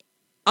out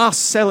us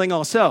selling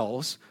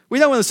ourselves. We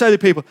don't want to say to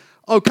people,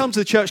 oh, come to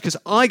the church because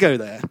I go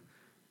there.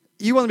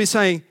 You want to be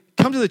saying,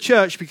 come to the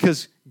church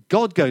because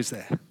God goes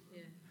there.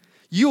 Yeah.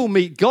 You'll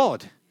meet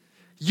God.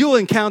 you'll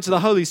encounter the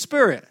Holy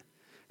Spirit.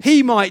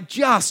 He might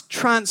just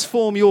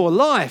transform your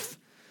life.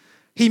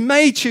 He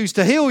may choose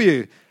to heal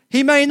you.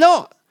 He may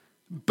not.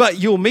 But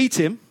you'll meet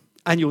him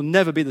and you'll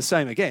never be the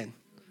same again.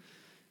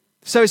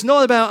 So it's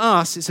not about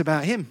us, it's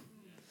about him.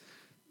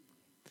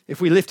 If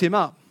we lift him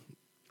up,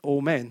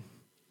 all men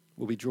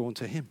will be drawn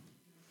to him.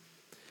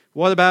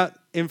 What about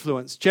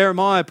influence?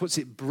 Jeremiah puts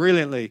it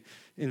brilliantly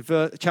in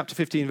chapter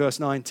 15, verse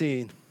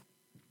 19.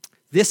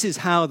 This is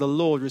how the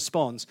Lord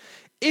responds.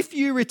 If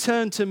you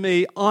return to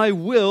me, I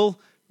will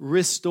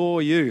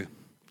restore you,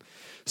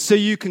 so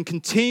you can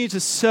continue to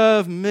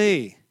serve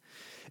me.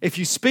 If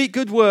you speak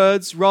good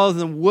words rather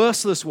than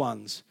worthless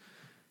ones,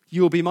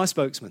 you will be my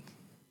spokesman.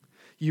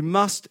 You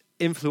must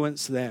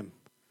influence them.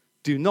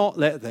 Do not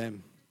let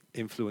them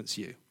influence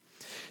you.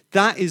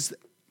 That is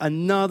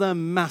another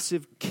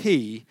massive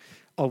key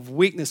of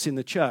weakness in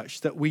the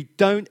church, that we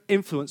don't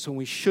influence when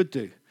we should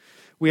do.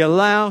 We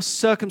allow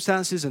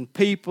circumstances and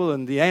people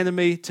and the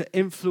enemy to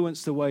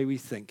influence the way we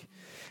think.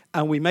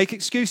 And we make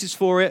excuses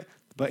for it,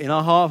 but in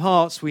our heart of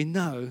hearts, we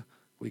know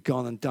we've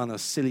gone and done a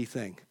silly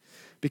thing.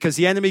 Because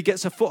the enemy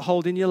gets a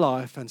foothold in your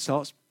life and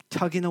starts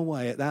tugging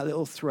away at that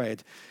little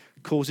thread,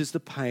 causes the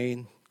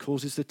pain,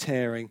 causes the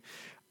tearing.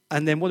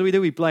 And then what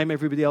do? We blame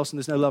everybody else and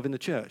there's no love in the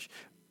church.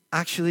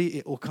 Actually,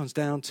 it all comes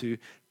down to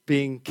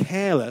being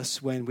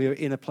careless when we're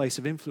in a place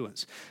of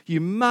influence.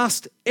 You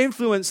must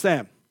influence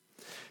them.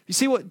 You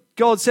see what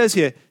God says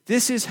here?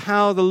 This is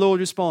how the Lord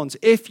responds.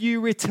 If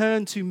you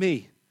return to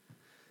me.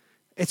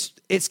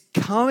 It's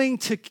coming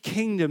to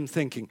kingdom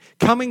thinking,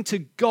 coming to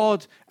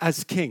God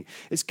as king.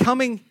 It's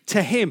coming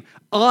to him.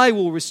 I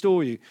will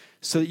restore you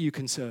so that you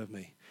can serve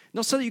me.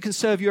 Not so that you can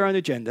serve your own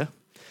agenda.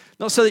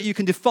 Not so that you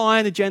can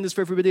define agendas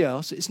for everybody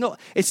else.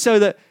 It's so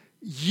that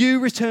you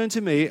return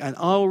to me and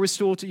I will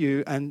restore to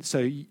you, and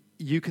so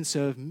you can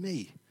serve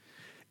me.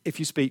 If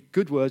you speak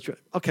good words.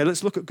 Okay,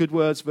 let's look at good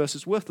words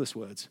versus worthless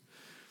words.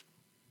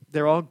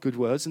 There are good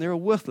words and there are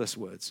worthless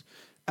words.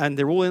 And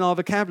they're all in our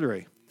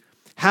vocabulary.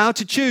 How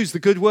to choose the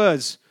good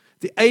words.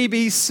 The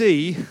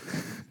ABC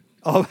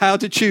of how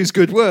to choose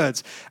good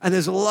words. And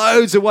there's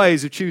loads of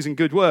ways of choosing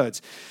good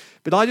words.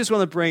 But I just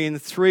want to bring in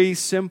 3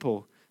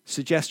 simple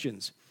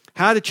suggestions.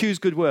 How to choose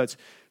good words.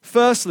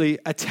 Firstly,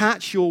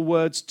 attach your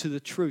words to the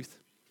truth.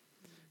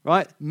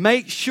 Right?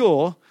 Make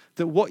sure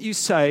that what you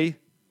say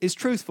is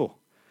truthful.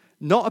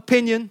 Not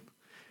opinion,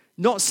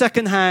 not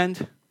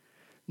secondhand,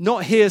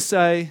 not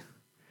hearsay,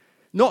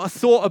 not a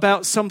thought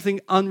about something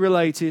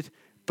unrelated,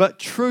 but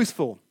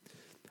truthful.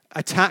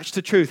 Attach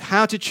to truth.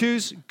 How to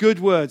choose good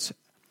words.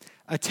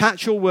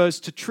 Attach your words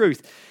to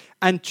truth.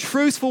 And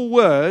truthful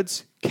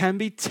words can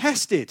be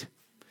tested.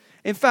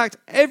 In fact,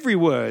 every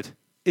word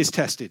is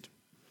tested.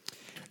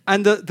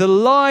 And the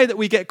lie that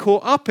we get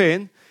caught up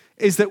in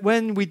is that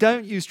when we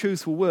don't use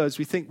truthful words,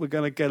 we think we're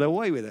going to get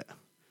away with it.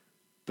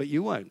 But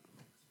you won't,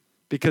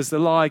 because the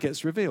lie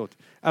gets revealed.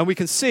 And we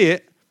can see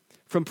it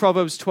from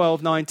Proverbs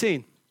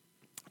 12:19.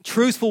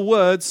 Truthful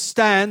words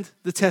stand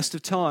the test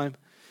of time,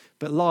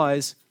 but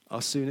lies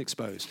are soon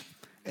exposed.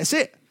 That's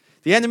it.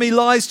 The enemy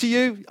lies to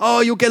you. Oh,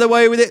 you'll get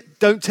away with it.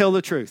 Don't tell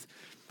the truth.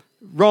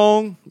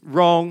 Wrong,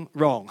 wrong,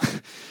 wrong.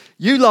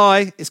 You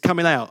lie, it's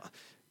coming out.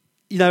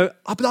 You know,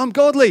 oh, but I'm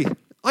godly.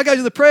 I go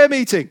to the prayer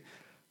meeting.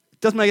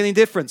 It doesn't make any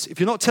difference. If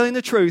you're not telling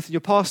the truth, you're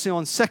passing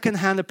on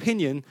second-hand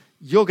opinion,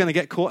 you're going to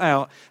get caught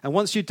out. And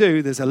once you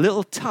do, there's a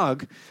little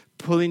tug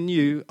pulling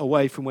you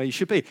away from where you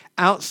should be,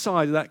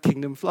 outside of that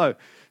kingdom flow.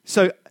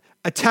 So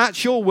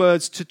attach your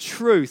words to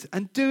truth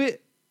and do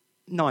it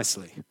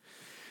nicely.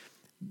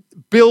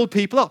 Build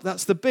people up.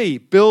 That's the B.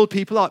 Build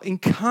people up.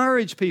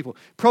 Encourage people.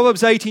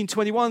 Proverbs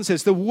 18:21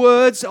 says, the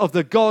words of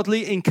the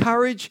godly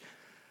encourage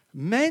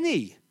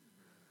many.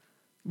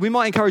 We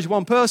might encourage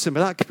one person,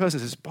 but that person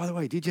says, by the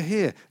way, did you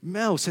hear?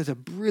 Mel said a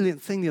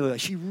brilliant thing the other day.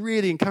 She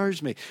really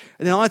encouraged me.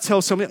 And then I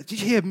tell somebody,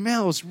 did you hear?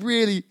 Mel's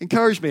really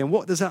encouraged me. And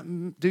what does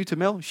that do to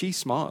Mel? She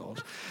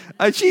smiles.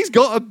 And she's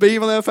got a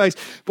beam on her face.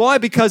 Why?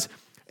 Because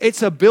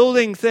it's a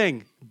building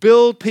thing.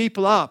 Build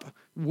people up.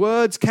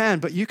 Words can,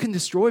 but you can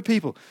destroy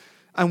people.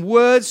 And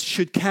words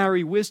should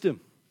carry wisdom.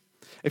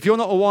 If you're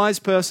not a wise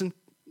person,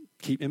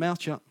 keep your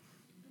mouth shut.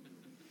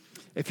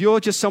 If you're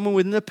just someone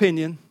with an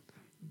opinion,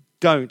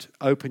 don't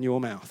open your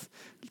mouth.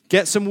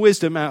 Get some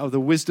wisdom out of the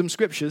wisdom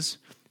scriptures,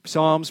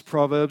 Psalms,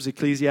 Proverbs,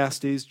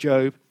 Ecclesiastes,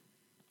 Job.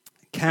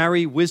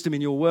 Carry wisdom in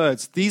your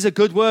words. These are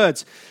good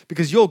words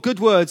because your good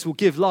words will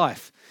give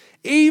life,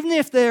 even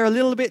if they're a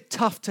little bit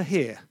tough to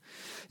hear.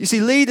 You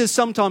see, leaders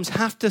sometimes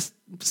have to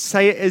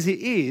say it as it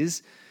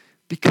is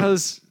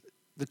because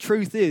the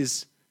truth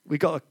is we've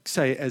got to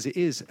say it as it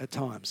is at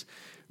times.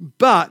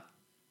 But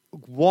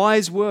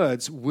wise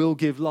words will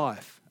give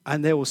life.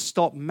 And they will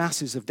stop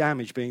masses of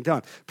damage being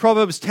done.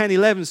 Proverbs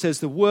 10:11 says,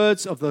 the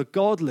words of the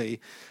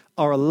godly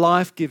are a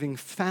life-giving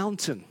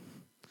fountain.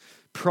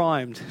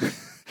 Primed.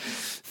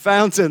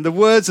 Fountain. The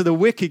words of the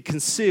wicked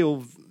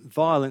conceal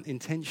violent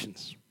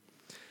intentions.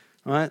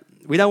 All right?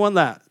 We don't want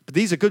that. But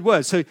these are good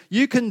words. So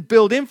you can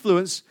build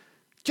influence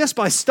just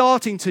by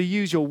starting to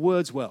use your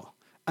words well.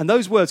 And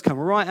those words come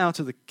right out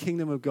of the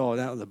kingdom of God,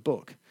 out of the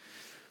book.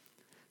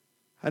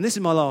 And this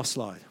is my last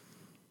slide.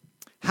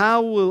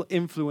 How will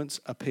influence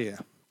appear?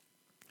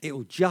 It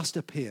will just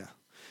appear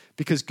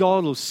because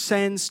God will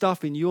send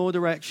stuff in your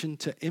direction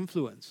to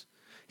influence.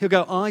 He'll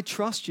go, I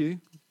trust you,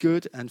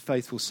 good and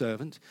faithful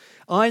servant.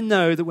 I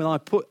know that when I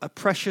put a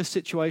pressure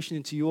situation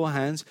into your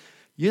hands,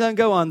 you don't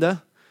go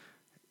under,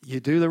 you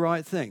do the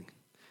right thing.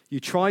 You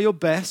try your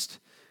best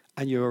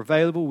and you're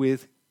available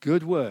with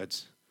good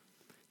words.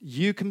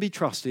 You can be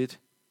trusted.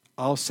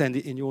 I'll send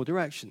it in your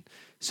direction.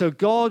 So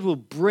God will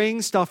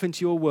bring stuff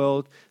into your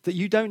world that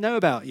you don't know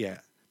about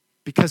yet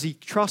because he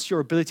trusts your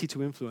ability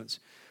to influence.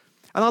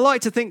 And I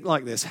like to think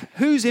like this.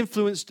 Who's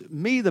influenced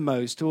me the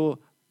most or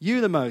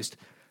you the most?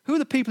 Who are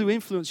the people who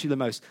influence you the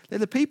most? They're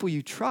the people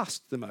you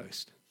trust the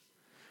most.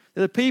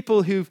 They're the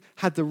people who've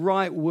had the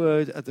right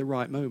word at the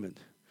right moment.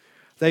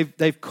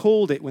 They've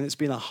called it when it's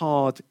been a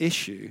hard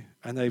issue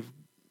and they've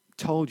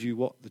told you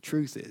what the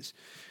truth is,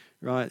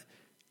 right?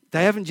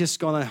 They haven't just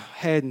gone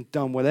ahead and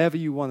done whatever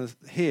you want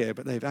to hear,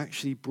 but they've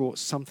actually brought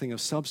something of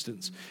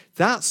substance.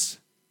 That's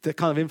the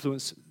kind of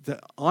influence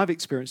that I've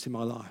experienced in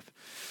my life.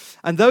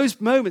 And those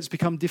moments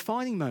become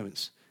defining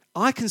moments.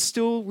 I can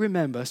still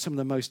remember some of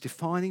the most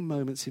defining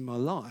moments in my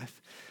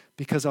life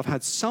because I've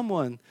had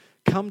someone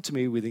come to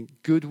me with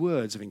good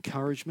words of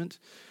encouragement,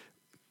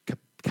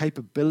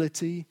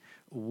 capability,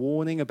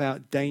 warning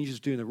about dangers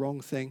of doing the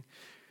wrong thing.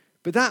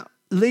 But that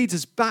leads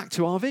us back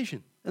to our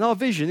vision. And our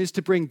vision is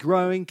to bring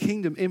growing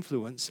kingdom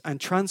influence and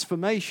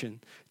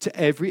transformation to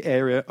every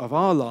area of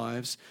our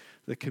lives,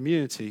 the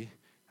community,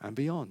 and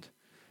beyond.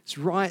 It's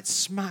right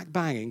smack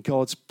bang in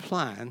God's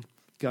plan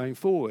going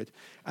forward.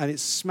 And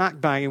it's smack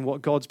bang in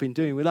what God's been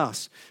doing with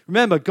us.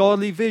 Remember,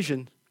 godly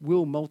vision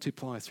will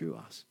multiply through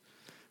us.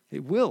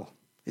 It will.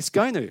 It's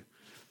going to.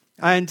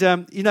 And,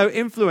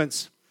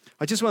 influence.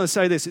 I just want to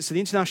say this. It's an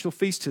international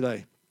feast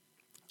today.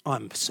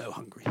 I'm so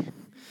hungry.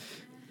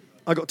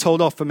 I got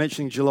told off for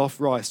mentioning jollof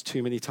rice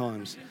too many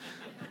times.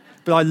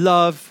 But I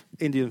love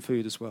Indian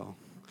food as well.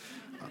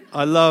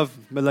 I love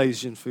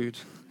Malaysian food.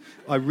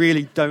 I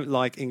really don't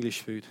like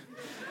English food.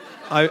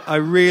 I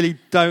really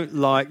don't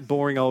like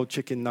boring old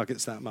chicken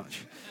nuggets that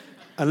much,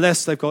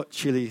 unless they've got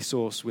chili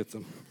sauce with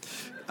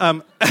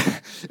them.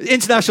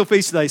 International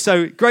feast today,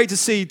 so great to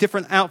see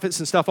different outfits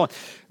and stuff on.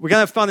 We're going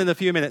to have fun in a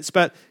few minutes,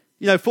 but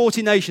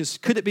 40 nations,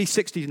 could it be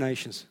 60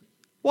 nations?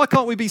 Why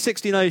can't we be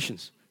 60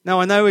 nations? Now,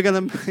 I know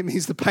it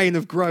means the pain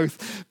of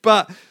growth,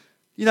 but,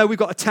 we've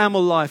got a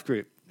Tamil life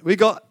group. We've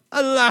got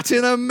a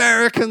Latin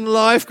American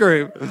life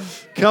group.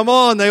 Come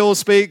on, they all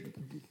speak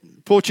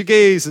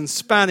Portuguese and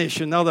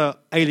Spanish and other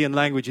alien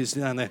languages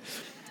down there.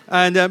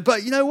 And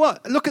but you know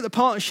what? Look at the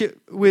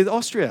partnership with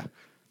Austria.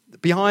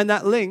 Behind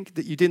that link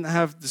that you didn't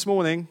have this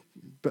morning,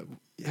 but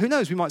who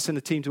knows? We might send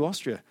a team to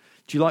Austria.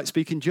 Do you like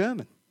speaking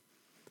German?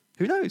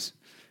 Who knows?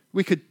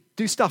 We could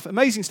do stuff,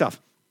 amazing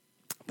stuff.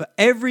 But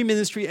every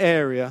ministry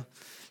area,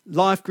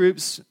 life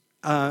groups,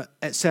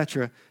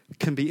 etc.,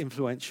 can be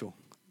influential.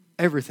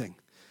 Everything.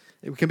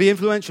 It can be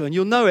influential, and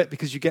you'll know it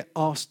because you get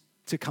asked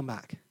to come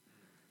back.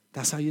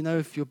 That's how you know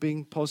if you're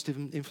being positive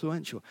and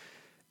influential.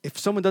 If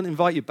someone doesn't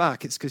invite you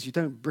back, it's because you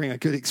don't bring a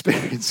good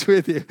experience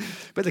with you.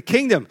 But the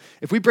kingdom,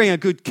 if we bring a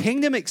good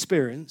kingdom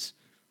experience,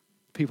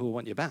 people will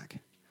want you back.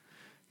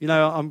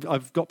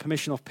 I've got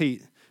permission off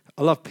Pete.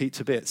 I love Pete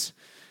to bits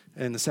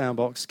in the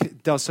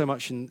Soundbox. Does so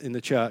much in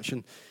the church.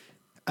 And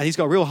he's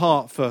got a real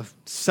heart for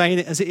saying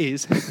it as it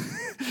is.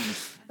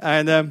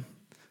 And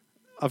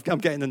I'm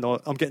getting a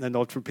nod. I'm getting a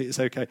nod from Pete. It's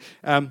okay.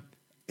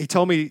 He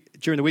told me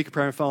during the week of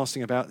prayer and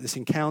fasting about this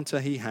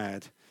encounter he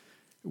had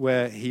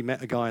where he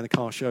met a guy in a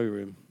car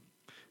showroom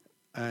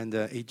and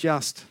he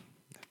just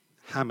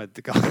hammered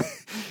the guy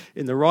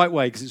in the right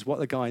way because it's what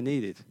the guy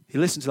needed. He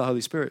listened to the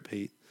Holy Spirit,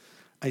 Pete,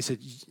 and he said,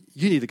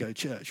 you need to go to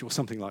church or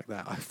something like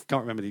that. I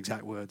can't remember the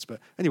exact words, but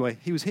anyway,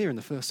 he was here in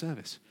the first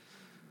service.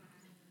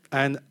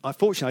 And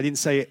unfortunately, I didn't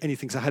say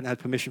anything because I hadn't had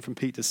permission from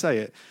Pete to say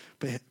it,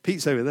 but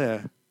Pete's over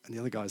there and the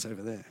other guy's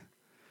over there.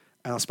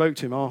 And I spoke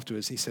to him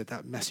afterwards. He said,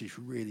 that message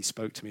really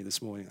spoke to me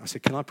this morning. I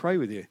said, can I pray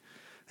with you?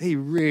 He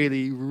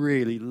really,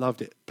 really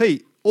loved it.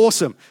 Pete,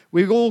 awesome.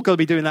 We've all got to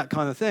be doing that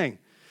kind of thing.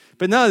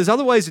 But no, there's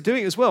other ways of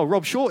doing it as well.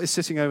 Rob Short is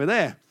sitting over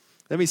there.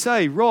 Let me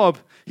say, Rob,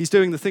 he's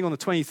doing the thing on the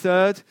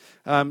 23rd,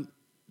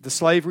 the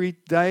Slavery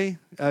Day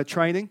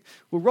training.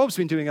 Well, Rob's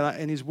been doing that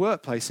in his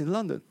workplace in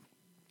London,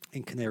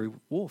 in Canary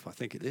Wharf, I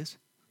think it is.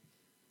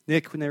 Near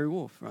Canary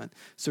Wharf, right?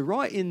 So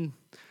right in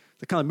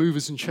the kind of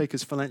movers and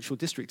shakers financial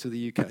district of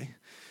the UK.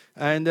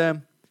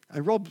 And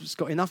Rob's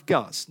got enough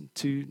guts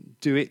to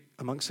do it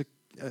amongst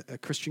a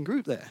Christian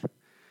group there.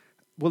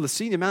 Well, the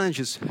senior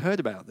manager's heard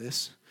about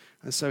this,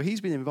 and so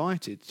he's been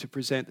invited to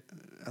present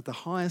at the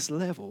highest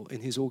level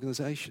in his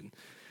organization,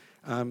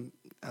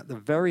 at the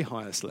very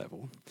highest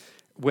level,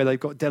 where they've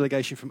got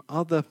delegation from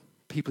other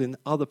people in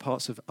other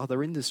parts of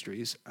other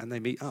industries, and they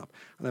meet up.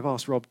 And they've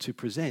asked Rob to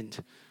present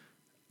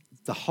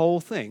the whole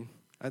thing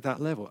at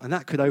that level. And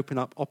that could open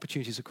up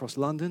opportunities across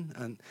London.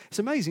 And it's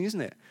amazing,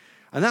 isn't it?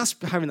 And that's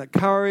having that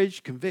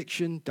courage,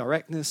 conviction,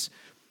 directness,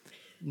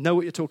 know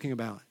what you're talking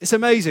about. It's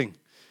amazing.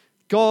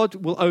 God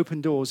will open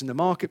doors in the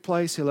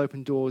marketplace. He'll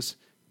open doors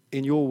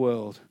in your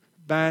world.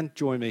 Band,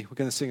 join me. We're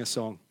going to sing a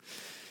song.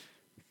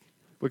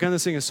 We're going to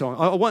sing a song.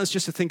 I want us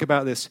just to think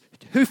about this.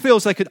 Who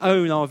feels they could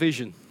own our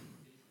vision?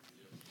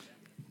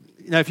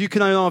 You know, if you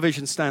can own our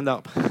vision, stand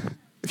up.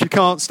 If you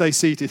can't, stay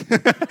seated.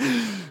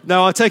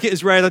 No, I take it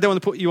as read. I don't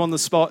want to put you on the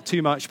spot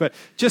too much, but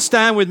just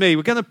stand with me.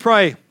 We're going to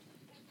pray.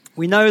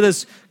 We know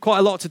there's quite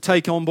a lot to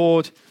take on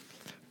board,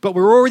 but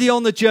we're already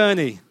on the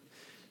journey.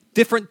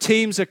 Different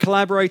teams are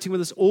collaborating with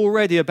us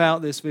already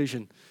about this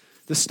vision.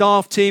 The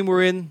staff team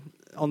were in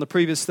on the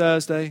previous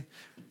Thursday.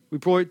 We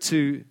brought it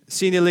to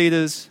senior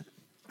leaders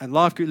and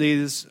life group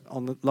leaders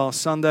on the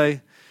last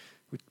Sunday.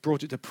 We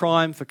brought it to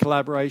Prime for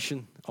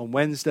collaboration on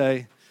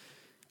Wednesday.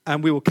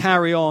 And we will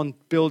carry on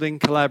building,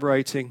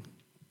 collaborating,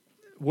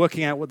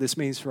 working out what this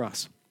means for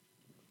us.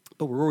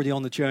 But we're already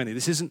on the journey.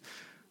 This isn't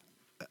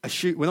a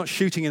shoot. We're not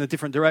shooting in a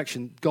different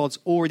direction. God's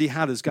already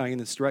had us going in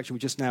this direction. We're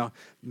just now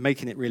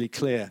making it really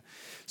clear.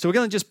 So we're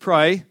going to just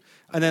pray,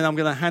 and then I'm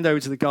going to hand over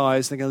to the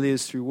guys. They're going to lead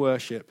us through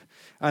worship.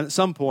 And at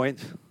some point,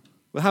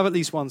 we'll have at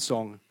least one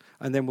song,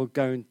 and then we'll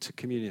go into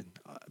communion.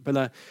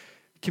 But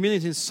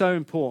communion is so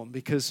important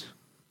because,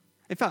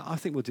 in fact, I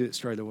think we'll do it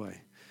straight away.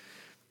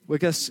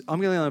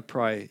 I'm going to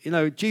pray. You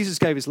know, Jesus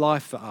gave his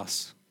life for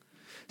us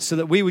so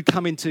that we would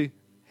come into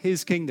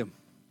his kingdom.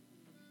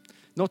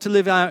 Not to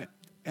live out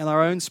in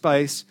our own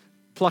space,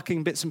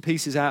 plucking bits and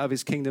pieces out of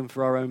his kingdom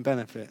for our own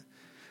benefit.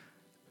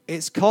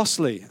 It's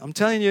costly. I'm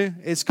telling you,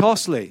 it's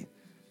costly.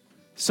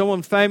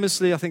 Someone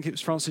famously, I think it was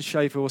Francis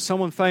Schaeffer, or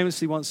someone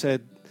famously once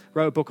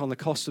wrote a book on the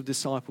cost of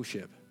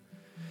discipleship.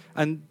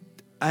 And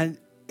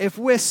if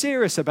we're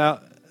serious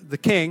about the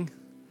King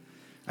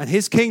and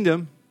his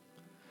kingdom,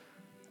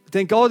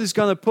 then God is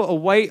going to put a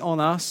weight on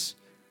us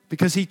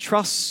because he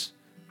trusts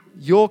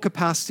your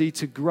capacity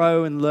to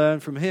grow and learn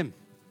from him.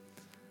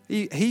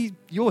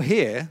 You're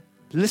here,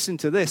 listen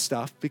to this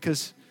stuff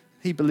because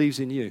he believes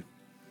in you.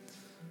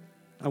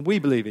 And we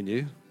believe in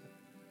you.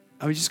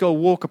 And we just got to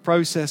walk a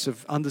process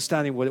of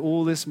understanding what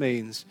all this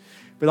means.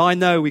 But I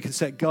know we can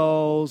set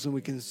goals and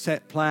we can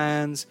set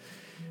plans,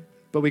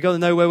 but we've got to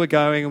know where we're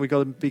going and we've got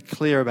to be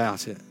clear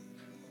about it.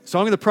 So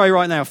I'm going to pray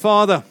right now.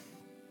 Father,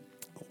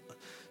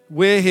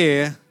 we're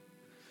here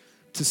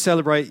to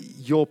celebrate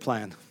your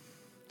plan.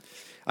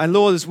 And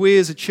Lord, as we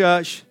as a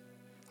church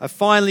have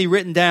finally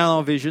written down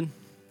our vision,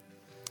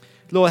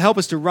 Lord, help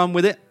us to run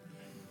with it.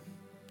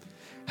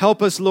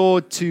 Help us,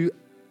 Lord, to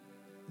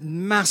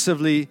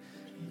massively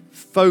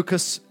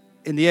focus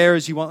in the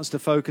areas you want us to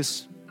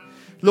focus.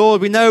 Lord,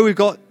 we know we've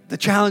got the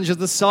challenge of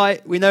the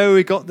site. We know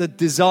we've got the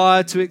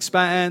desire to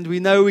expand.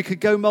 We know we could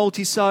go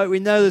multi-site. We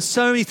know there's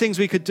so many things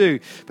we could do.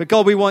 But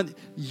God, we want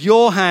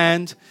your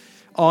hand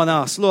on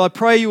us. Lord, I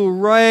pray you will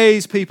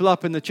raise people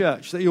up in the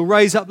church, that you'll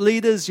raise up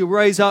leaders, you'll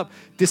raise up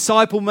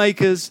disciple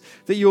makers,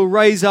 that you'll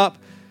raise up,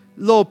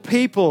 Lord,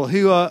 people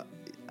who are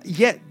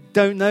yet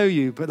don't know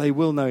you, but they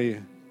will know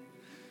you.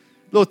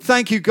 Lord,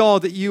 thank you,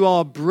 God, that you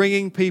are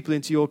bringing people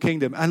into your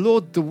kingdom. And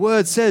Lord, the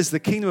word says the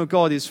kingdom of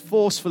God is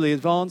forcefully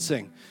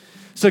advancing.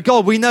 So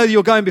God, we know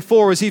you're going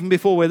before us even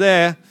before we're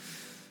there.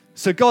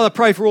 So God, I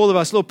pray for all of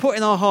us. Lord, put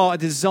in our heart a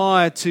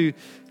desire to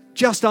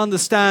just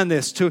understand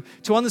this, to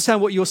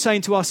understand what you're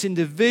saying to us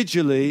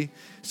individually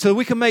so that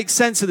we can make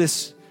sense of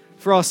this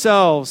for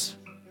ourselves.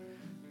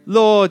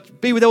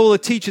 Lord, be with all the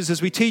teachers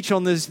as we teach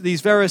on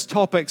these various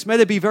topics. May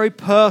they be very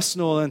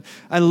personal and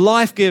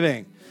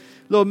life-giving.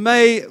 Lord,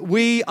 may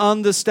we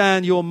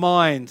understand your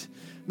mind.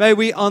 May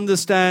we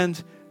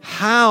understand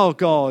how,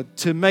 God,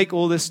 to make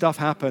all this stuff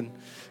happen.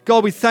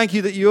 God, we thank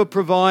you that you're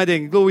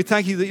providing. Lord, we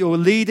thank you that you're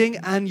leading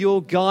and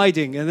you're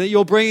guiding and that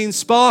you're bringing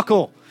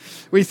sparkle.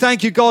 We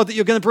thank you, God, that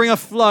you're going to bring a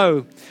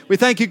flow. We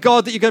thank you,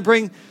 God, that you're going to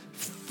bring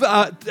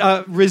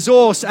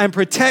resource and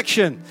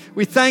protection.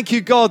 We thank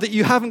you, God, that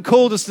you haven't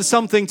called us to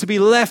something to be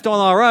left on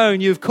our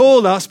own. You've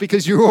called us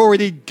because you're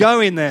already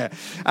going there.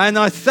 And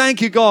I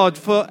thank you, God,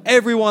 for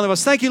every one of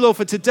us. Thank you, Lord,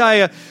 for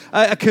today,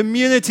 a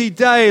community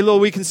day,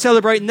 Lord. We can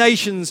celebrate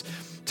nations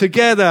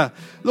together.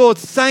 Lord,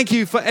 thank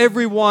you for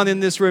everyone in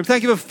this room.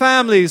 Thank you for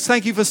families.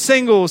 Thank you for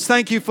singles.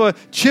 Thank you for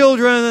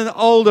children and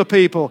older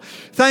people.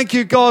 Thank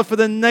you, God, for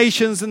the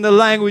nations and the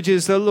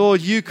languages that,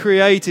 Lord, you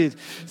created.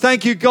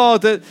 Thank you,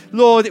 God, that,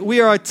 Lord, we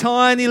are a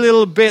tiny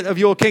little bit of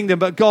your kingdom,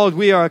 but, God,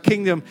 we are a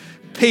kingdom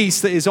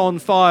piece that is on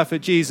fire for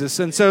Jesus.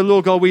 And so,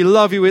 Lord God, we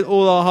love you with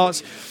all our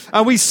hearts.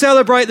 And we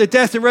celebrate the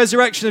death and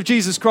resurrection of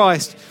Jesus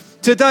Christ.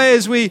 Today,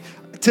 as we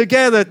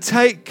together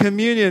take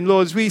communion,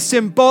 Lord, as we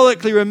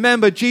symbolically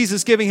remember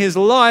Jesus giving his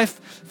life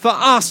for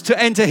us to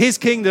enter his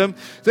kingdom,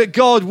 that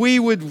God, we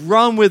would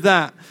run with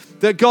that.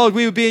 That God,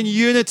 we would be in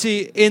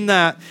unity in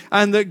that.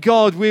 And that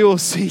God, we will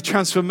see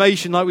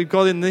transformation like we've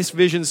got in this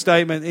vision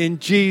statement. In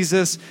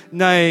Jesus'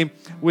 name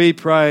we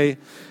pray.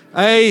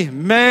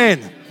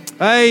 Amen.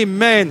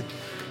 Amen.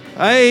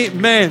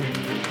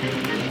 Amen.